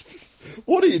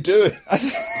 What are you doing?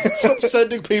 Stop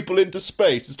sending people into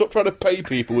space and stop trying to pay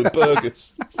people with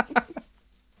burgers. I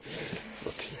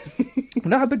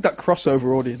know how big that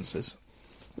crossover audience is.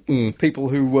 People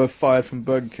who were fired from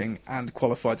Burger King and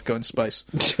qualified to go in space.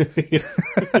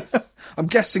 I'm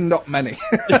guessing not many.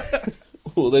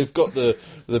 Well, they've got the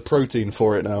protein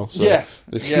for it now. So Yeah.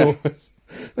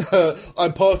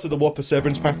 I'm part of the Whopper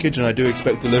severance package and I do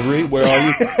expect delivery. Where are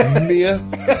you? Mia?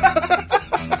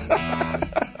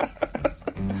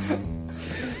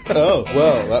 Oh,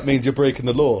 well, that means you're breaking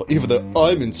the law. Even though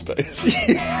I'm in space,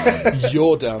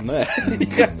 you're down there.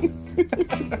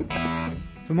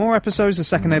 For more episodes the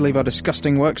second they leave our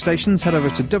disgusting workstations, head over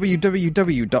to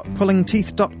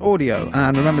www.pullingteeth.audio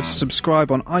and remember to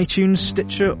subscribe on iTunes,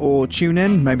 Stitcher or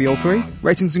TuneIn, maybe all three.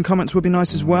 Ratings and comments would be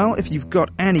nice as well. If you've got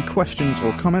any questions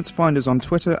or comments, find us on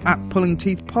Twitter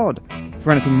 @PullingTeethPod.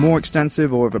 For anything more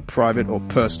extensive or of a private or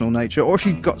personal nature, or if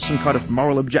you've got some kind of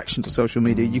moral objection to social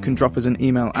media, you can drop us an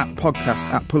email at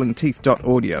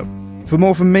podcast@pullingteeth.audio. For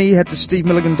more from me, head to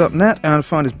stevemilligan.net and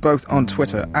find us both on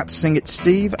Twitter at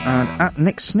SingItSteve and at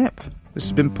NickSnip. This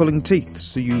has been Pulling Teeth.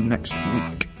 See you next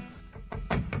week.